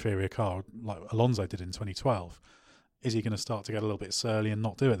slightly inferior car, like Alonso did in 2012, is he going to start to get a little bit surly and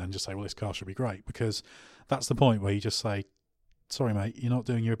not do it then? Just say, well, this car should be great. Because that's the point where you just say, sorry, mate, you're not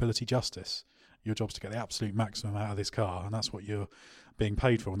doing your ability justice. Your job's to get the absolute maximum out of this car, and that's what you're being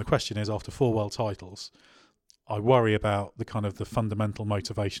paid for. And the question is, after 4 world titles, I worry about the fundamental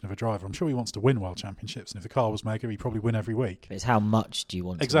motivation of a driver. I'm sure he wants to win world championships, and if the car was mega, he'd probably win every week. But it's how much do you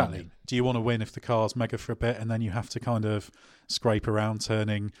want to win? Do you want to win if the car's mega for a bit, and then you have to kind of scrape around,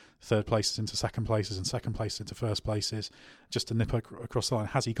 turning third places into second places and second places into first places, just to nip across the line?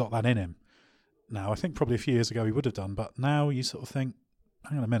 Has he got that in him? Now, I think probably a few years ago he would have done, but now you sort of think,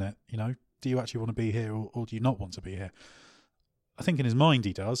 hang on a minute, you know, do you actually want to be here or do you not want to be here? I think in his mind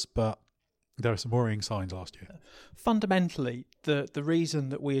he does, but there are some worrying signs last year. Fundamentally, the reason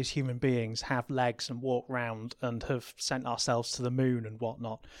that we as human beings have legs and walk round and have sent ourselves to the moon and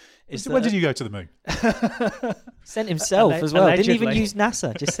whatnot is when did you go to the moon? Sent himself as well. Allegedly. Didn't even use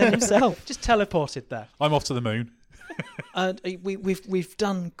NASA. Just sent himself. Just teleported there. I'm off to the moon. And we've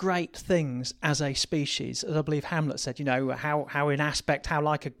done great things as a species, as I believe Hamlet said. You know, how in aspect, how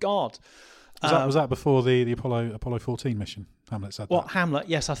like a god. Was that before the Apollo 14 mission? Hamlet said that. What, Hamlet?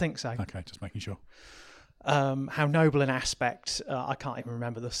 Yes, I think so. Okay, just making sure. How noble in aspect. I can't even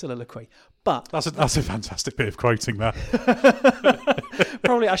remember the soliloquy, but that's a fantastic bit of quoting there.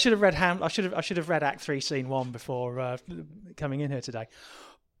 Probably I should have read I should have read Act 3, Scene 1 before coming in here today.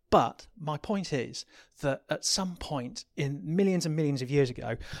 But my point is that at some point in millions and millions of years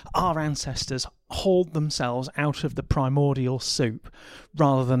ago, our ancestors hauled themselves out of the primordial soup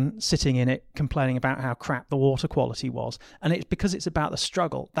rather than sitting in it complaining about how crap the water quality was. And it's because it's about the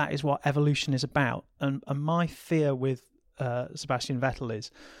struggle. That is what evolution is about. And my fear with Sebastian Vettel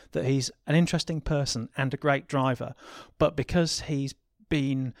is that he's an interesting person and a great driver, but because he's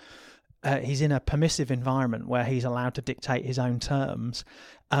in a permissive environment where he's allowed to dictate his own terms,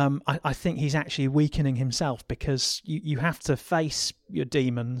 I think he's actually weakening himself, because you have to face your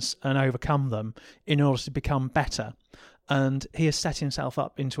demons and overcome them in order to become better. And he has set himself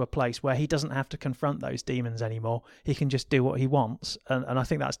up into a place where he doesn't have to confront those demons anymore. He can just do what he wants. And I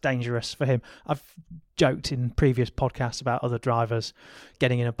think that's dangerous for him. I've joked in previous podcasts about other drivers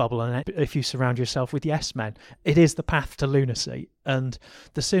getting in a bubble. And if you surround yourself with yes men, it is the path to lunacy. And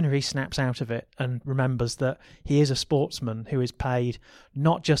the sooner he snaps out of it and remembers that he is a sportsman who is paid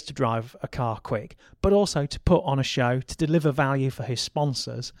not just to drive a car quick, but also to put on a show, to deliver value for his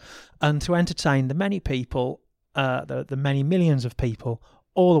sponsors, and to entertain the many people, the many millions of people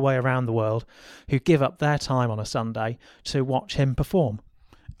all the way around the world who give up their time on a Sunday to watch him perform.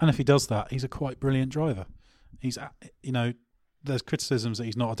 And if he does that, he's a quite brilliant driver. He's, you know, there's criticisms that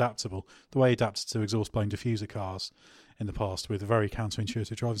he's not adaptable. The way he adapted to exhaust blown diffuser cars in the past with a very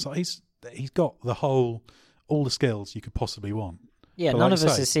counterintuitive driving style, he's got all the skills you could possibly want. Yeah, but none of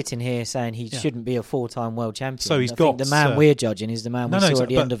us are sitting here saying he shouldn't be a 4-time world champion. So I think the man we're judging is the man we saw at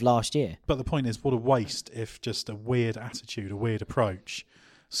the end of last year. But the point is, what a waste if just a weird attitude, a weird approach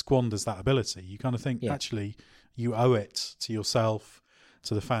squanders that ability. You kind of think, actually, you owe it to yourself,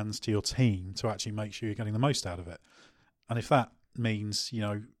 to the fans, to your team, to actually make sure you're getting the most out of it. And if that means,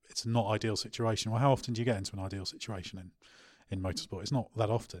 it's a not ideal situation. Well, how often do you get into an ideal situation in motorsport? It's not that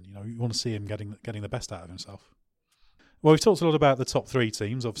often. You want to see him getting the best out of himself. Well, we've talked a lot about the top three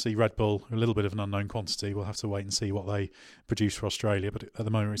teams. Obviously, Red Bull, a little bit of an unknown quantity. We'll have to wait and see what they produce for Australia. But at the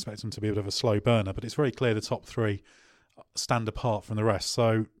moment, we expect them to be a bit of a slow burner. But it's very clear the top three stand apart from the rest.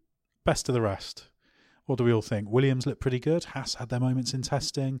 So, best of the rest. What do we all think? Williams looked pretty good. Haas had their moments in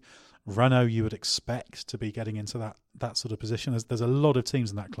testing. Renault, you would expect to be getting into that sort of position. There's a lot of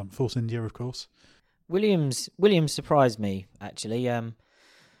teams in that clump. Force India, of course. Williams surprised me, actually.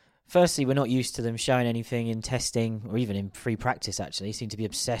 Firstly, we're not used to them showing anything in testing or even in free practice, actually. They seem to be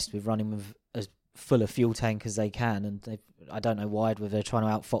obsessed with running with as full a fuel tank as they can. And I don't know why, whether they're trying to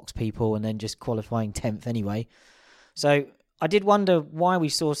outfox people and then just qualifying 10th anyway. So I did wonder why we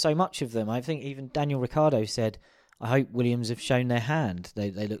saw so much of them. I think even Daniel Ricciardo said, I hope Williams have shown their hand.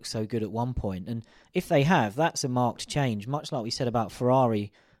 They look so good at one point. And if they have, that's a marked change. Much like we said about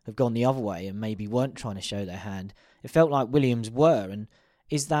Ferrari have gone the other way and maybe weren't trying to show their hand. It felt like Williams were. And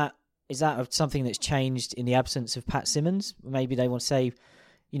is that something that's changed in the absence of Pat Simmons? Maybe they want to say,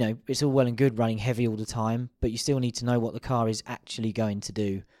 it's all well and good running heavy all the time, but you still need to know what the car is actually going to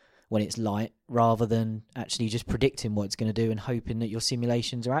do when it's light, rather than actually just predicting what it's going to do and hoping that your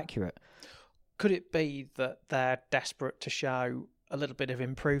simulations are accurate. Could it be that they're desperate to show a little bit of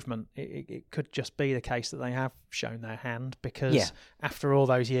improvement? It could just be the case that they have shown their hand, because after all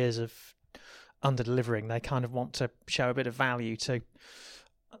those years of under-delivering, they kind of want to show a bit of value to,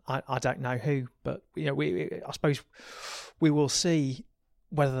 I don't know who, but I suppose we will see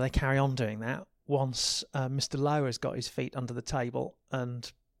whether they carry on doing that once Mr. Lowe has got his feet under the table and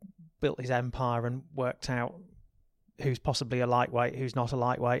built his empire and worked out who's possibly a lightweight, who's not a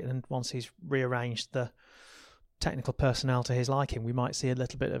lightweight, and once he's rearranged the technical personnel to his liking, we might see a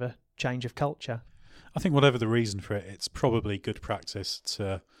little bit of a change of culture. I think whatever the reason for it, it's probably good practice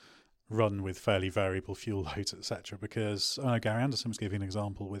to run with fairly variable fuel loads, etc. Because Gary Anderson was giving an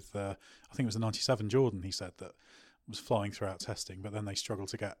example with, I think it was the 97 Jordan, he said, that was flying throughout testing, but then they struggled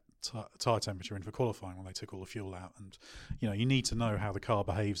to get tyre temperature in for qualifying when they took all the fuel out. And, you need to know how the car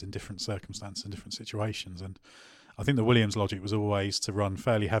behaves in different circumstances and different situations. And I think the Williams logic was always to run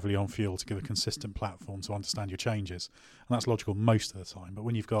fairly heavily on fuel to give a consistent platform to understand your changes. And that's logical most of the time. But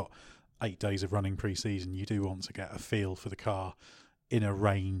when you've got 8 days of running pre-season, you do want to get a feel for the car in a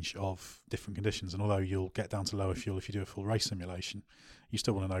range of different conditions. And although you'll get down to lower fuel if you do a full race simulation, you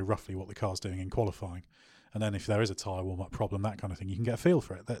still want to know roughly what the car's doing in qualifying. And then if there is a tyre warm-up problem, that kind of thing, you can get a feel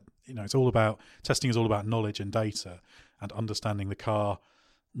for it. That it's all about, testing is all about knowledge and data and understanding the car,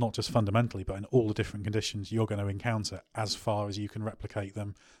 not just fundamentally, but in all the different conditions you're going to encounter as far as you can replicate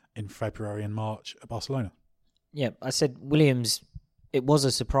them in February and March at Barcelona. Yeah, I said Williams, it was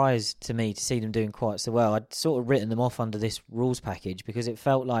a surprise to me to see them doing quite so well. I'd sort of written them off under this rules package because it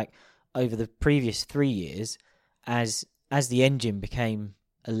felt like over the previous 3 years, as the engine became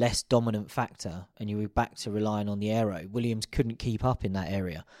a less dominant factor and you were back to relying on the aero, Williams couldn't keep up in that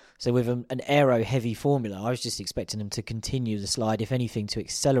area. So with an aero-heavy formula, I was just expecting them to continue the slide, if anything, to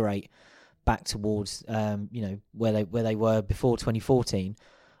accelerate back towards where they were before 2014.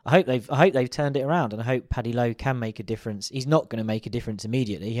 I hope they've turned it around, and I hope Paddy Lowe can make a difference. He's not going to make a difference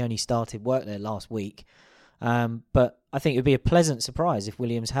immediately. He only started work there last week. But I think it would be a pleasant surprise if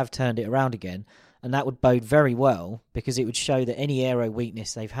Williams have turned it around again, and that would bode very well because it would show that any aero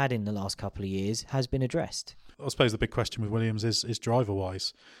weakness they've had in the last couple of years has been addressed. I suppose the big question with Williams is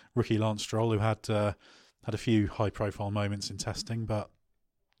driver-wise. Rookie Lance Stroll, who had a few high-profile moments in testing, but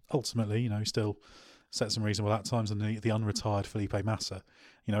ultimately, still set some reasonable lap times, and the unretired Felipe Massa.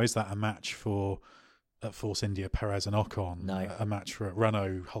 Is that a match for at Force India, Perez and Ocon? No. A match for at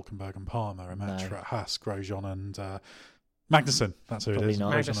Renault, Hulkenberg and Palmer? A match for at Haas, Grosjean and Magnussen? That's who Probably it is.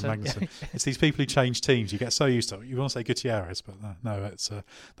 not. Grosjean and Magnussen. It's these people who change teams. You get so used to it. You want to say Gutierrez, but no, it's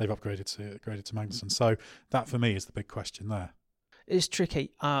they've upgraded to Magnussen. So that for me is the big question there. It's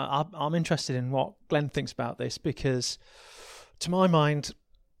tricky. I'm interested in what Glenn thinks about this because, to my mind,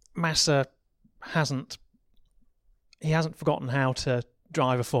 Massa hasn't forgotten how to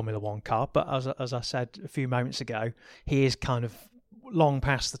drive a Formula One car, but as I said a few moments ago, he is kind of long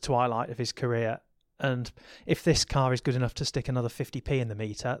past the twilight of his career, and if this car is good enough to stick another 50p in the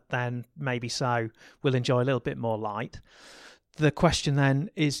meter, then maybe so we'll enjoy a little bit more light. The question then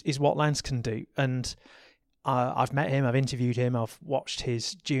is what Lance can do, and I've met him, I've interviewed him, I've watched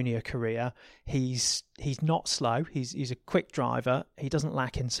his junior career. He's not slow, he's a quick driver, he doesn't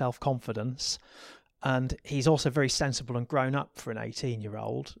lack in self-confidence, and he's also very sensible and grown up for an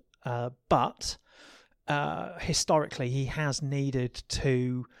 18-year-old. But historically, he has needed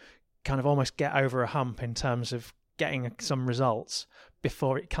to kind of almost get over a hump in terms of getting some results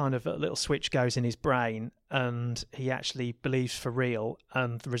before it kind of a little switch goes in his brain and he actually believes for real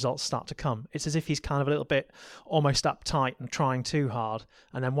and the results start to come. It's as if he's kind of a little bit almost uptight and trying too hard,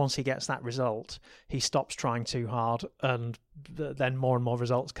 and then once he gets that result, he stops trying too hard, and then more and more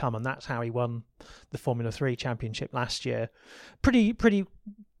results come, and that's how he won the Formula 3 championship last year. Pretty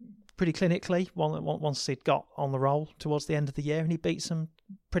clinically, once he'd got on the roll towards the end of the year, and he beat some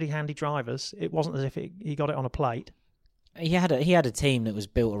pretty handy drivers. It wasn't as if he got it on a plate. He had a team that was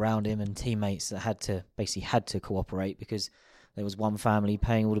built around him and teammates that had to cooperate because there was one family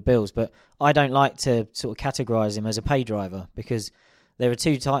paying all the bills. But I don't like to sort of categorise him as a pay driver because I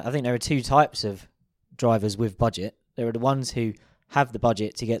think there are two types of drivers with budget. There are the ones who have the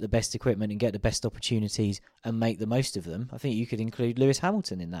budget to get the best equipment and get the best opportunities and make the most of them. I think you could include Lewis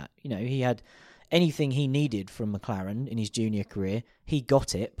Hamilton in that. He had anything he needed from McLaren in his junior career. He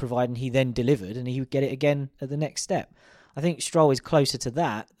got it, providing he then delivered, and he would get it again at the next step. I think Stroll is closer to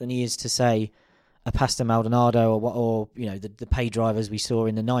that than he is to, say, a Pastor Maldonado or the pay drivers we saw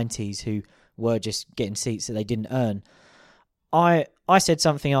in the 90s who were just getting seats that they didn't earn. I said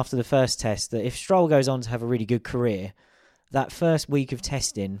something after the first test that if Stroll goes on to have a really good career, that first week of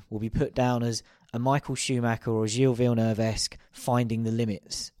testing will be put down as a Michael Schumacher or Gilles Villeneuve-esque finding the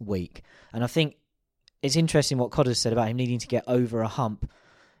limits week. And I think it's interesting what Codders said about him needing to get over a hump.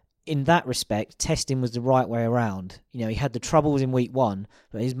 In that respect, testing was the right way around. He had the troubles in week 1,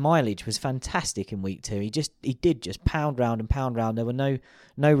 but his mileage was fantastic in week 2. He did just pound round and pound round. There were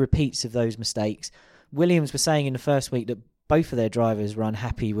no repeats of those mistakes. Williams was saying in the first week that both of their drivers were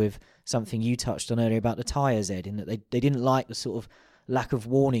unhappy with something you touched on earlier about the tyres, Ed, in that they didn't like the sort of lack of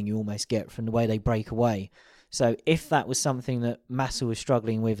warning you almost get from the way they break away. So if that was something that Massa was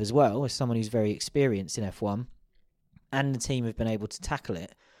struggling with as well, as someone who's very experienced in F1, and the team have been able to tackle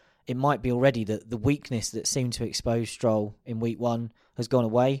it, it might be already that the weakness that seemed to expose Stroll in week 1 has gone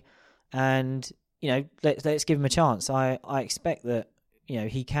away. And, let's give him a chance. I expect that,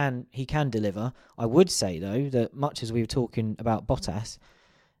 he can deliver. I would say, though, that much as we were talking about Bottas,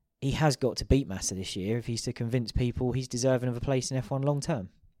 he has got to beat Massa this year if he's to convince people he's deserving of a place in F1 long term.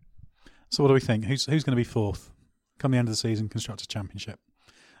 So what do we think? Who's going to be fourth come the end of the season, Constructors' Championship?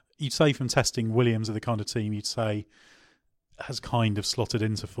 You'd say from testing, Williams are the kind of team you'd say has kind of slotted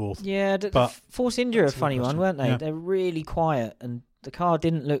into fourth. Yeah, the Force India are a funny one, weren't they? Yeah. They're really quiet and the car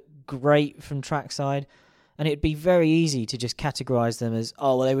didn't look great from trackside, and it'd be very easy to just categorise them as,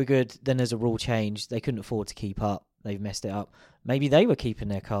 they were good, then there's a rule change, they couldn't afford to keep up, they've messed it up. Maybe they were keeping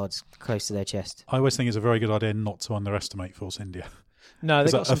their cards close to their chest. I always think it's a very good idea not to underestimate Force India. No,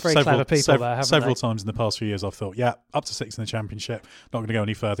 they've got some very clever people there, haven't they? Several times in the past few years I've thought, up to 6th in the championship, not going to go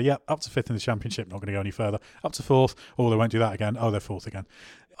any further. Up to 5th in the championship, not going to go any further. Up to 4th, they won't do that again. They're 4th again.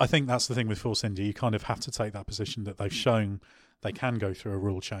 I think that's the thing with Force India. You kind of have to take that position that they've shown they can go through a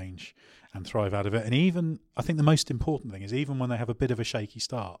rule change and thrive out of it. And even, I think the most important thing is even when they have a bit of a shaky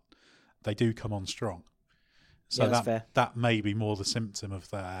start, they do come on strong. So that's fair. That may be more the symptom of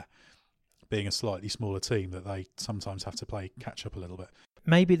their being a slightly smaller team, that they sometimes have to play catch up a little bit.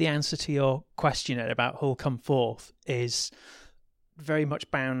 Maybe the answer to your question about who'll come fourth is very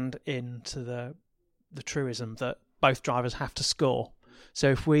much bound into the truism that both drivers have to score. So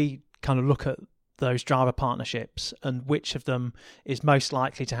if we kind of look at those driver partnerships and which of them is most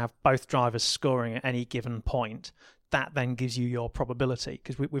likely to have both drivers scoring at any given point, that then gives you your probability.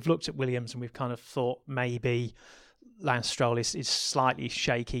 Because we've looked at Williams and we've kind of thought maybe Lance Stroll is slightly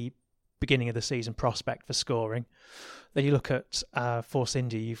shaky beginning of the season prospect for scoring. Then you look at Force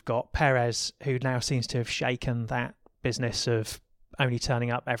India, you've got Perez, who now seems to have shaken that business of only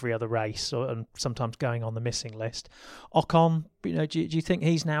turning up every other race and sometimes going on the missing list. Ocon, do you think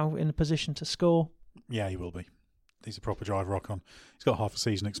he's now in a position to score? Yeah, he will be. He's a proper driver, Ocon. He's got half a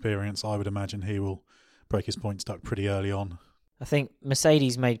season experience. I would imagine he will break his points duck pretty early on. I think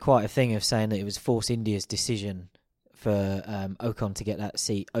Mercedes made quite a thing of saying that it was Force India's decision for Ocon to get that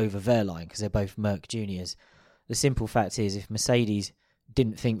seat over Wehrlein because they're both Merc juniors. The simple fact is, if Mercedes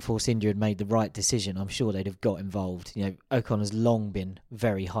didn't think Force India had made the right decision, I'm sure they'd have got involved. Ocon has long been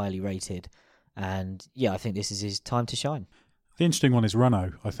very highly rated, and I think this is his time to shine. The interesting one is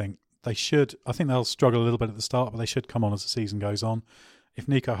Renault. I think they'll struggle a little bit at the start, but they should come on as the season goes on. If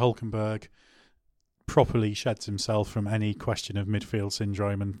Nico Hülkenberg properly sheds himself from any question of midfield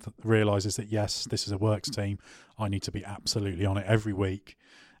syndrome and realises that, yes, this is a works team, I need to be absolutely on it every week,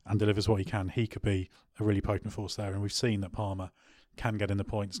 and delivers what he can, he could be a really potent force there. And we've seen that Palmer can get in the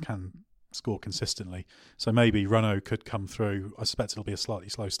points, can score consistently. So maybe Renault could come through. I suspect it'll be a slightly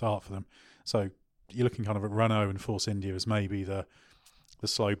slow start for them. So you're looking kind of at Renault and Force India as maybe the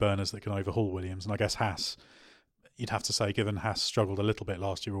slow burners that can overhaul Williams. And I guess Haas, you'd have to say, given Haas struggled a little bit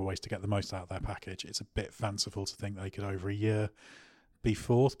last year always to get the most out of their package, it's a bit fanciful to think they could over a year be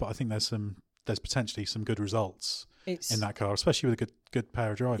fourth. But I think there's potentially some good results in that car, especially with a good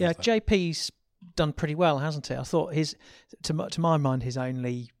pair of drivers. Yeah, there. JP's done pretty well, hasn't he? I thought to my mind, his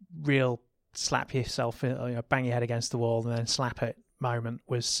only real slap yourself, bang your head against the wall and then slap it moment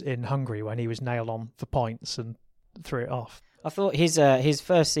was in Hungary when he was nailed on for points and threw it off. I thought his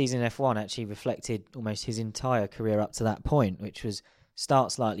first season in F1 actually reflected almost his entire career up to that point, which was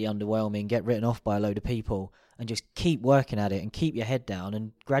start slightly underwhelming, get written off by a load of people, and just keep working at it and keep your head down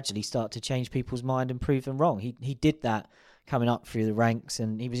and gradually start to change people's mind and prove them wrong. He did that coming up through the ranks,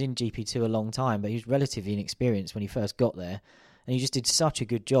 and he was in GP2 a long time, but he was relatively inexperienced when he first got there. And he just did such a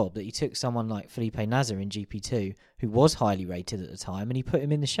good job that he took someone like Felipe Nasr in GP2, who was highly rated at the time, and he put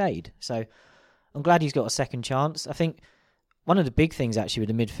him in the shade. So I'm glad he's got a second chance. I think one of the big things actually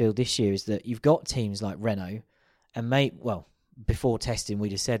with the midfield this year is that you've got teams like Renault and before testing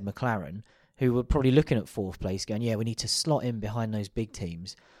we'd have said McLaren, who were probably looking at fourth place going, yeah, we need to slot in behind those big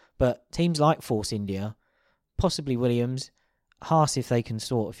teams. But teams like Force India, possibly Williams, Haas, if they can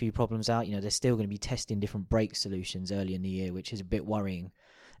sort a few problems out, they're still going to be testing different brake solutions early in the year, which is a bit worrying.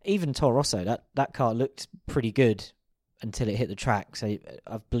 Even Toro Rosso, that car looked pretty good until it hit the track, so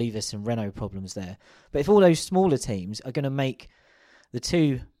I believe there's some Renault problems there. But if all those smaller teams are going to make the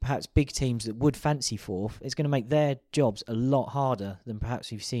two perhaps big teams that would fancy fourth, it's going to make their jobs a lot harder than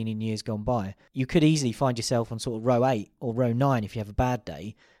perhaps we've seen in years gone by. You could easily find yourself on sort of row 8 or row 9 if you have a bad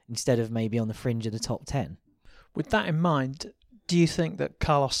day, instead of maybe on the fringe of the top 10. With that in mind, do you think that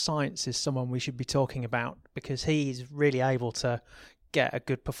Carlos Sainz is someone we should be talking about? Because he's really able to get a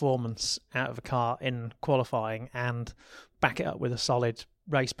good performance out of a car in qualifying and back it up with a solid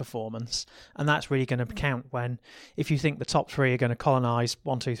race performance. And that's really going to count if you think the top three are going to colonise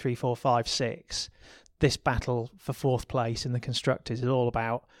 1, 2, 3, 4, 5, 6, this battle for fourth place in the Constructors is all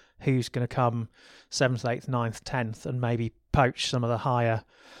about who's going to come 7th, 8th, 9th, 10th and maybe poach some of the higher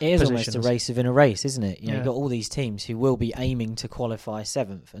It is positions. Almost a race within a race, isn't it? You've got all these teams who will be aiming to qualify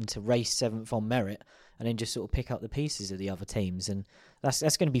 7th and to race 7th on merit and then just sort of pick up the pieces of the other teams. And that's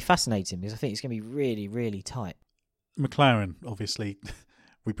going to be fascinating because I think it's going to be really, really tight. McLaren, obviously,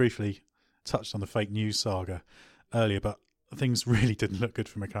 we briefly touched on the fake news saga earlier, but things really didn't look good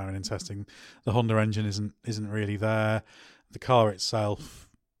for McLaren in testing. The Honda engine isn't really there. The car itself,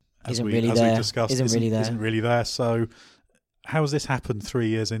 as we discussed, isn't really there. So how has this happened 3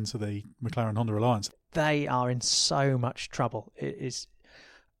 years into the McLaren-Honda alliance? They are in so much trouble. It is,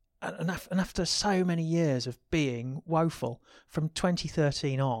 and after so many years of being woeful, from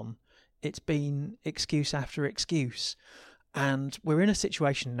 2013 on, it's been excuse after excuse. And we're in a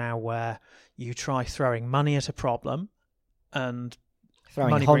situation now where you try throwing money at a problem and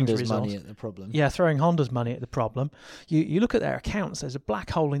throwing Honda's money at the problem. Yeah, throwing Honda's money at the problem. You look at their accounts, there's a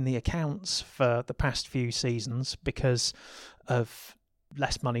black hole in the accounts for the past few seasons because of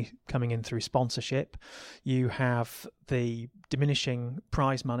less money coming in through sponsorship. You have the diminishing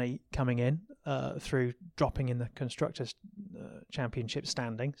prize money coming in through dropping in the Constructors' Championship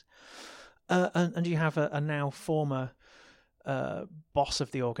standings. And you have a now former boss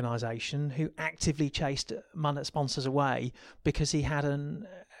of the organisation who actively chased sponsors away because he had an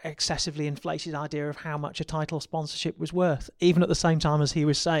excessively inflated idea of how much a title sponsorship was worth, even at the same time as he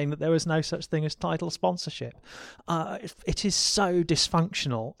was saying that there was no such thing as title sponsorship. It is so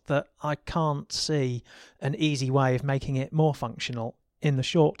dysfunctional that I can't see an easy way of making it more functional in the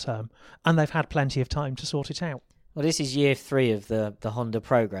short term, and they've had plenty of time to sort it out. Well, this is year 3 of the Honda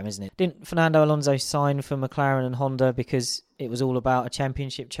program, isn't it? Didn't Fernando Alonso sign for McLaren and Honda because it was all about a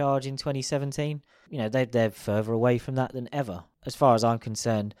championship charge in 2017? They're further away from that than ever. As far as I'm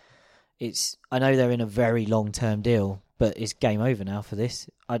concerned, I know they're in a very long-term deal, but it's game over now for this.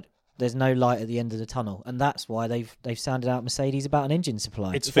 There's no light at the end of the tunnel, and that's why they've sounded out Mercedes about an engine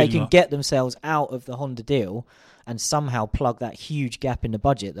supply. If they can get themselves out of the Honda deal and somehow plug that huge gap in the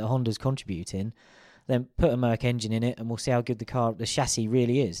budget that Honda's contributing, then put a Merc engine in it and we'll see how good the chassis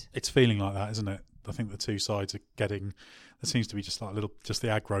really is. It's feeling like that, isn't it? I think the two sides are getting... There seems to be just the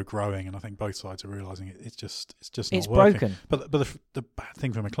aggro growing, and I think both sides are realising it's just not working. Broken. But the bad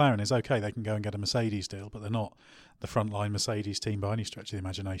thing for McLaren is, okay, they can go and get a Mercedes deal, but they're not the frontline Mercedes team by any stretch of the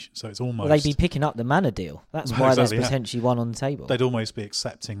imagination. So it's almost... they'd be picking up the Manor deal. That's why there's potentially one on the table. They'd almost be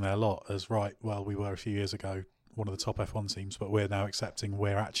accepting their lot as, right, well, we were a few years ago one of the top F1 teams, but we're now accepting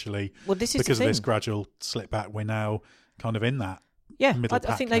we're actually... Well, this is because the of thing. this gradual slip back, we're now kind of in that. Yeah, I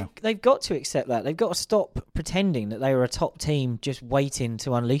think they've got to accept that. They've got to stop pretending that they were a top team just waiting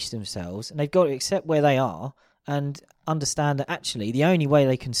to unleash themselves. And they've got to accept where they are and understand that actually the only way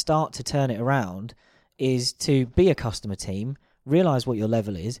they can start to turn it around is to be a customer team, realise what your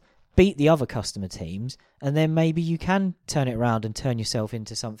level is, beat the other customer teams, and then maybe you can turn it around and turn yourself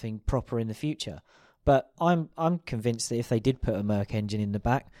into something proper in the future. But I'm convinced that if they did put a Merc engine in the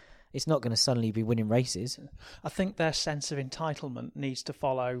back, it's not going to suddenly be winning races. I think their sense of entitlement needs to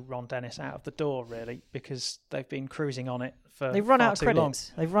follow Ron Dennis out of the door, really, because they've been cruising on it for They've run out of too credits.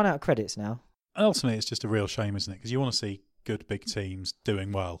 long. They've run out of credits now. Ultimately, it's just a real shame, isn't it? Because you want to see good big teams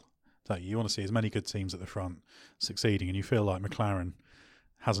doing well. Don't you? You want to see as many good teams at the front succeeding, and you feel like McLaren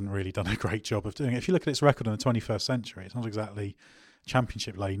hasn't really done a great job of doing it. If you look at its record in the 21st century, it's not exactly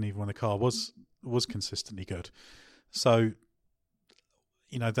championship laden, even when the car was consistently good. So,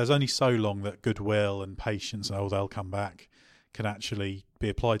 you know, there's only so long that goodwill and patience and they'll come back can actually be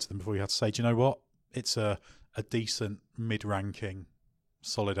applied to them before you have to say, do you know what? It's a decent mid-ranking,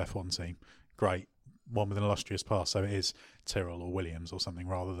 solid F1 team. Great. One with an illustrious past. So it is Tyrrell or Williams or something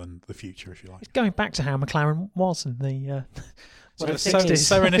rather than the future, if you like. It's going back to how McLaren was in the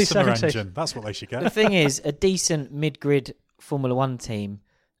Serenissima engine. That's what they should get. The thing is, a decent mid-grid Formula One team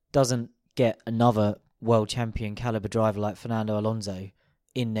doesn't get another world champion caliber driver like Fernando Alonso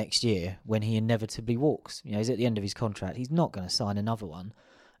in next year when he inevitably walks. You know, he's at the end of his contract. He's not going to sign another one.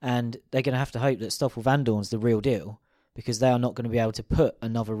 And they're going to have to hope that Stoffel Vandoorne's the real deal, because they are not going to be able to put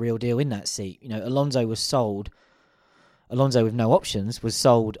another real deal in that seat. You know, Alonso with no options was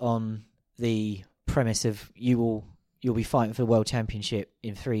sold on the premise of you'll be fighting for the world championship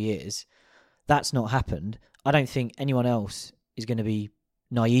in 3 years. That's not happened. I don't think anyone else is going to be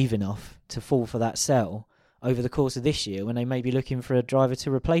naive enough to fall for that sell over the course of this year when they may be looking for a driver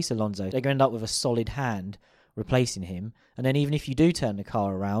to replace Alonso. They're going to end up with a solid hand replacing him. And then even if you do turn the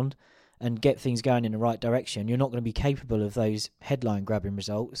car around and get things going in the right direction, you're not going to be capable of those headline-grabbing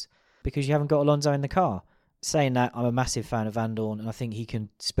results because you haven't got Alonso in the car. Saying that, I'm a massive fan of Vandoorne, and I think he can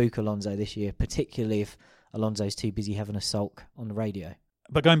spook Alonso this year, particularly if Alonso's too busy having a sulk on the radio.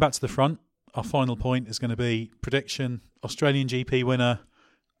 But going back to the front, our final point is going to be prediction, Australian GP winner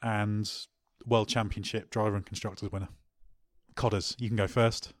and World Championship driver and constructors winner. Codders, you can go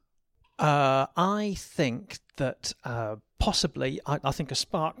first. I think that possibly, I think a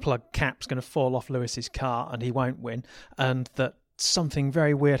spark plug cap's going to fall off Lewis's car and he won't win, and that something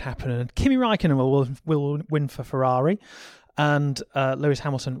very weird happened and Kimi Räikkönen will win for Ferrari, and Lewis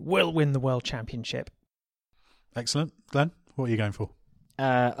Hamilton will win the World Championship. Excellent. Glenn, what are you going for?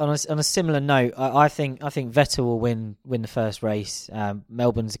 On a similar note, I think Vettel will win the first race.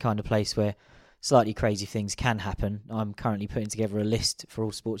 Melbourne's the kind of place where slightly crazy things can happen. I'm currently putting together a list for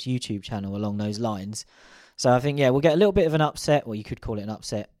All Sports YouTube channel along those lines. So I think, we'll get a little bit of an upset, or you could call it an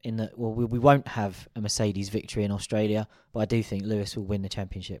upset, in that we won't have a Mercedes victory in Australia, but I do think Lewis will win the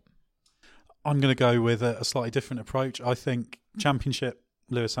championship. I'm going to go with a slightly different approach. I think championship,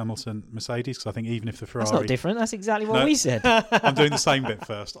 Lewis Hamilton, Mercedes, because I think even if the Ferrari... That's not different, that's exactly what we said. I'm doing the same bit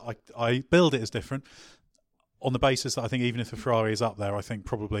first. I build it as different on the basis that I think even if the Ferrari is up there, I think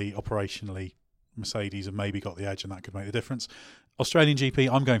probably operationally Mercedes have maybe got the edge and that could make the difference. Australian GP,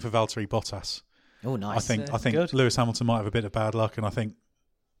 I'm going for Valtteri Bottas. Oh, nice. I think Lewis Hamilton might have a bit of bad luck, and I think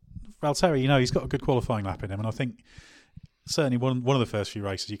Valtteri, he's got a good qualifying lap in him, and I think certainly one of the first few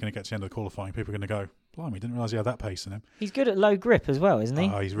races you're going to get to the end of the qualifying, people are going to go, blimey, didn't realise he had that pace in him. He's good at low grip as well, isn't he?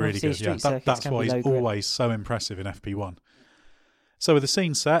 Oh, he's really good. Yeah, that's why he's always so impressive in FP1. So with the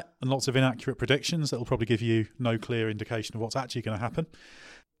scene set and lots of inaccurate predictions, that'll probably give you no clear indication of what's actually going to happen.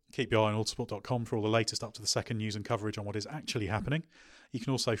 Keep your eye on autosport.com for all the latest up to the second news and coverage on what is actually happening. You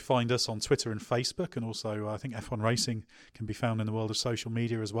can also find us on Twitter and Facebook, and also I think F1 Racing can be found in the world of social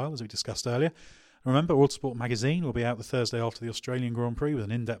media as well, as we discussed earlier. Remember, Autosport magazine will be out the Thursday after the Australian Grand Prix with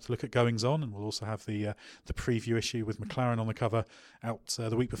an in-depth look at goings-on, and we'll also have the preview issue with McLaren on the cover out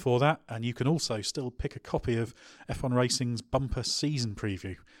the week before that. And you can also still pick a copy of F1 Racing's bumper season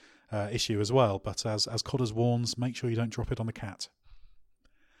preview issue as well. But as Codders warns, make sure you don't drop it on the cat.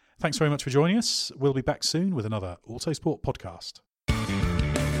 Thanks very much for joining us. We'll be back soon with another Autosport podcast.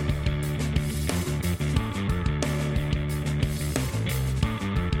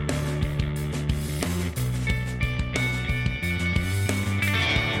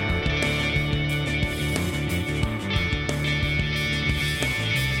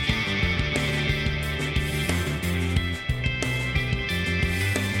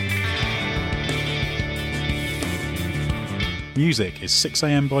 Music is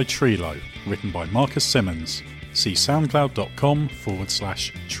 6am by Trilo, written by Marcus Simmons. See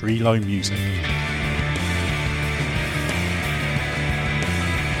soundcloud.com/Trilo Music.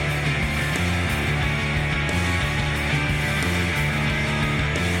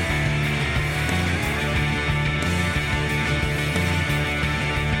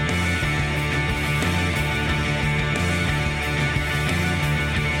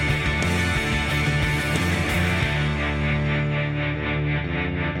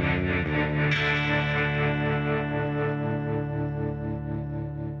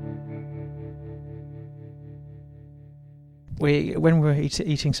 when we were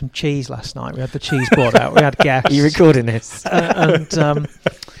eating some cheese last night, we had the cheese board out. We had guests. Are you recording this? One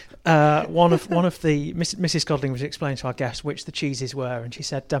of the Mrs. Godling was explaining to our guests which the cheeses were, and she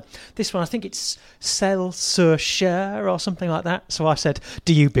said, "This one, I think it's Celle sur Cher or something like that." So I said,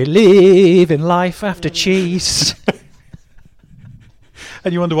 "Do you believe in life after cheese?"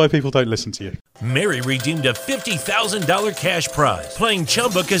 And you wonder why people don't listen to you. Mary redeemed a $50,000 cash prize playing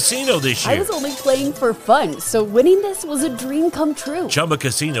Chumba Casino this year. I was only playing for fun, so winning this was a dream come true. Chumba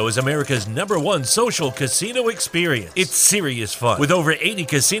Casino is America's #1 social casino experience. It's serious fun. With over 80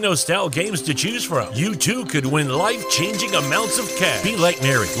 casino-style games to choose from, you too could win life-changing amounts of cash. Be like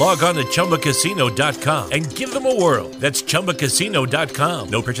Mary. Log on to ChumbaCasino.com and give them a whirl. That's ChumbaCasino.com.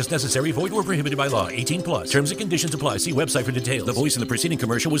 No purchase necessary. Void or prohibited by law. 18 plus. Terms and conditions apply. See website for details. The voice in the preceding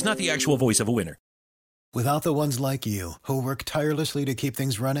commercial was not the actual voice of a winner. Without the ones like you, who work tirelessly to keep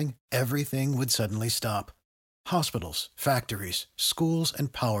things running, everything would suddenly stop. Hospitals, factories, schools,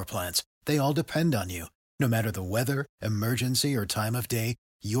 and power plants, they all depend on you. No matter the weather, emergency, or time of day,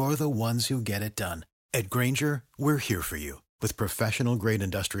 you're the ones who get it done. At Grainger, we're here for you with professional-grade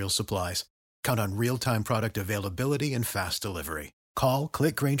industrial supplies. Count on real-time product availability and fast delivery. Call,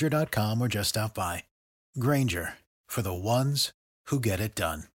 clickgrainger.com, or just stop by. Grainger, for the ones who get it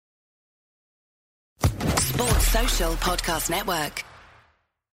done. Sports Social Podcast Network.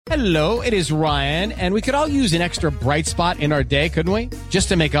 Hello, it is Ryan, and we could all use an extra bright spot in our day, couldn't we? Just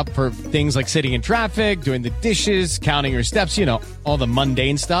to make up for things like sitting in traffic, doing the dishes, counting your steps, you know, all the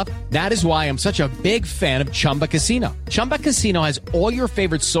mundane stuff. That is why I'm such a big fan of Chumba Casino. Chumba Casino has all your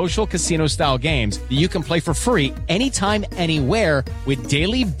favorite social casino-style games that you can play for free anytime, anywhere with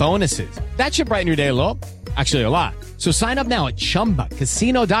daily bonuses. That should brighten your day a little. Actually, a lot. So sign up now at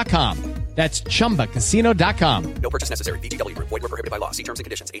ChumbaCasino.com. That's ChumbaCasino.com. No purchase necessary. VGW Group. Void where prohibited by law. See terms and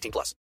conditions. 18 plus.